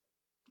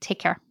 Take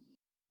care.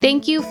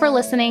 Thank you for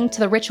listening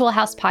to the Ritual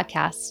House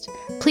podcast.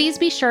 Please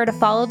be sure to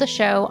follow the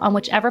show on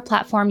whichever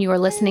platform you are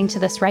listening to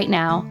this right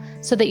now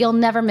so that you'll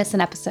never miss an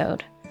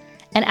episode.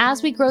 And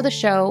as we grow the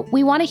show,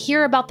 we want to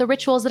hear about the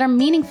rituals that are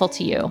meaningful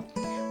to you.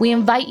 We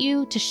invite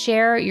you to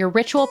share your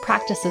ritual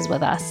practices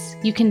with us.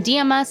 You can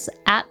DM us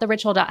at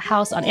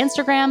theritual.house on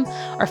Instagram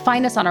or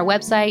find us on our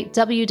website,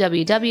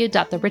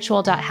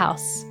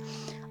 www.theritual.house.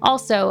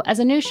 Also, as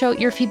a new show,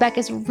 your feedback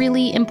is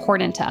really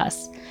important to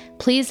us.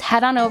 Please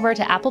head on over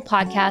to Apple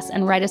Podcasts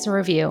and write us a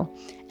review.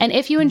 And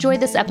if you enjoyed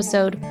this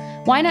episode,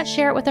 why not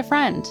share it with a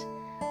friend?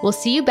 We'll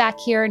see you back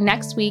here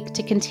next week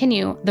to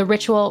continue the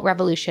ritual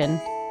revolution.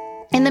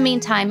 In the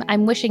meantime,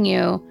 I'm wishing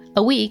you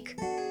a week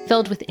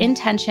filled with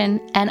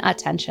intention and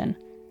attention.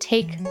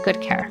 Take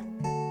good care.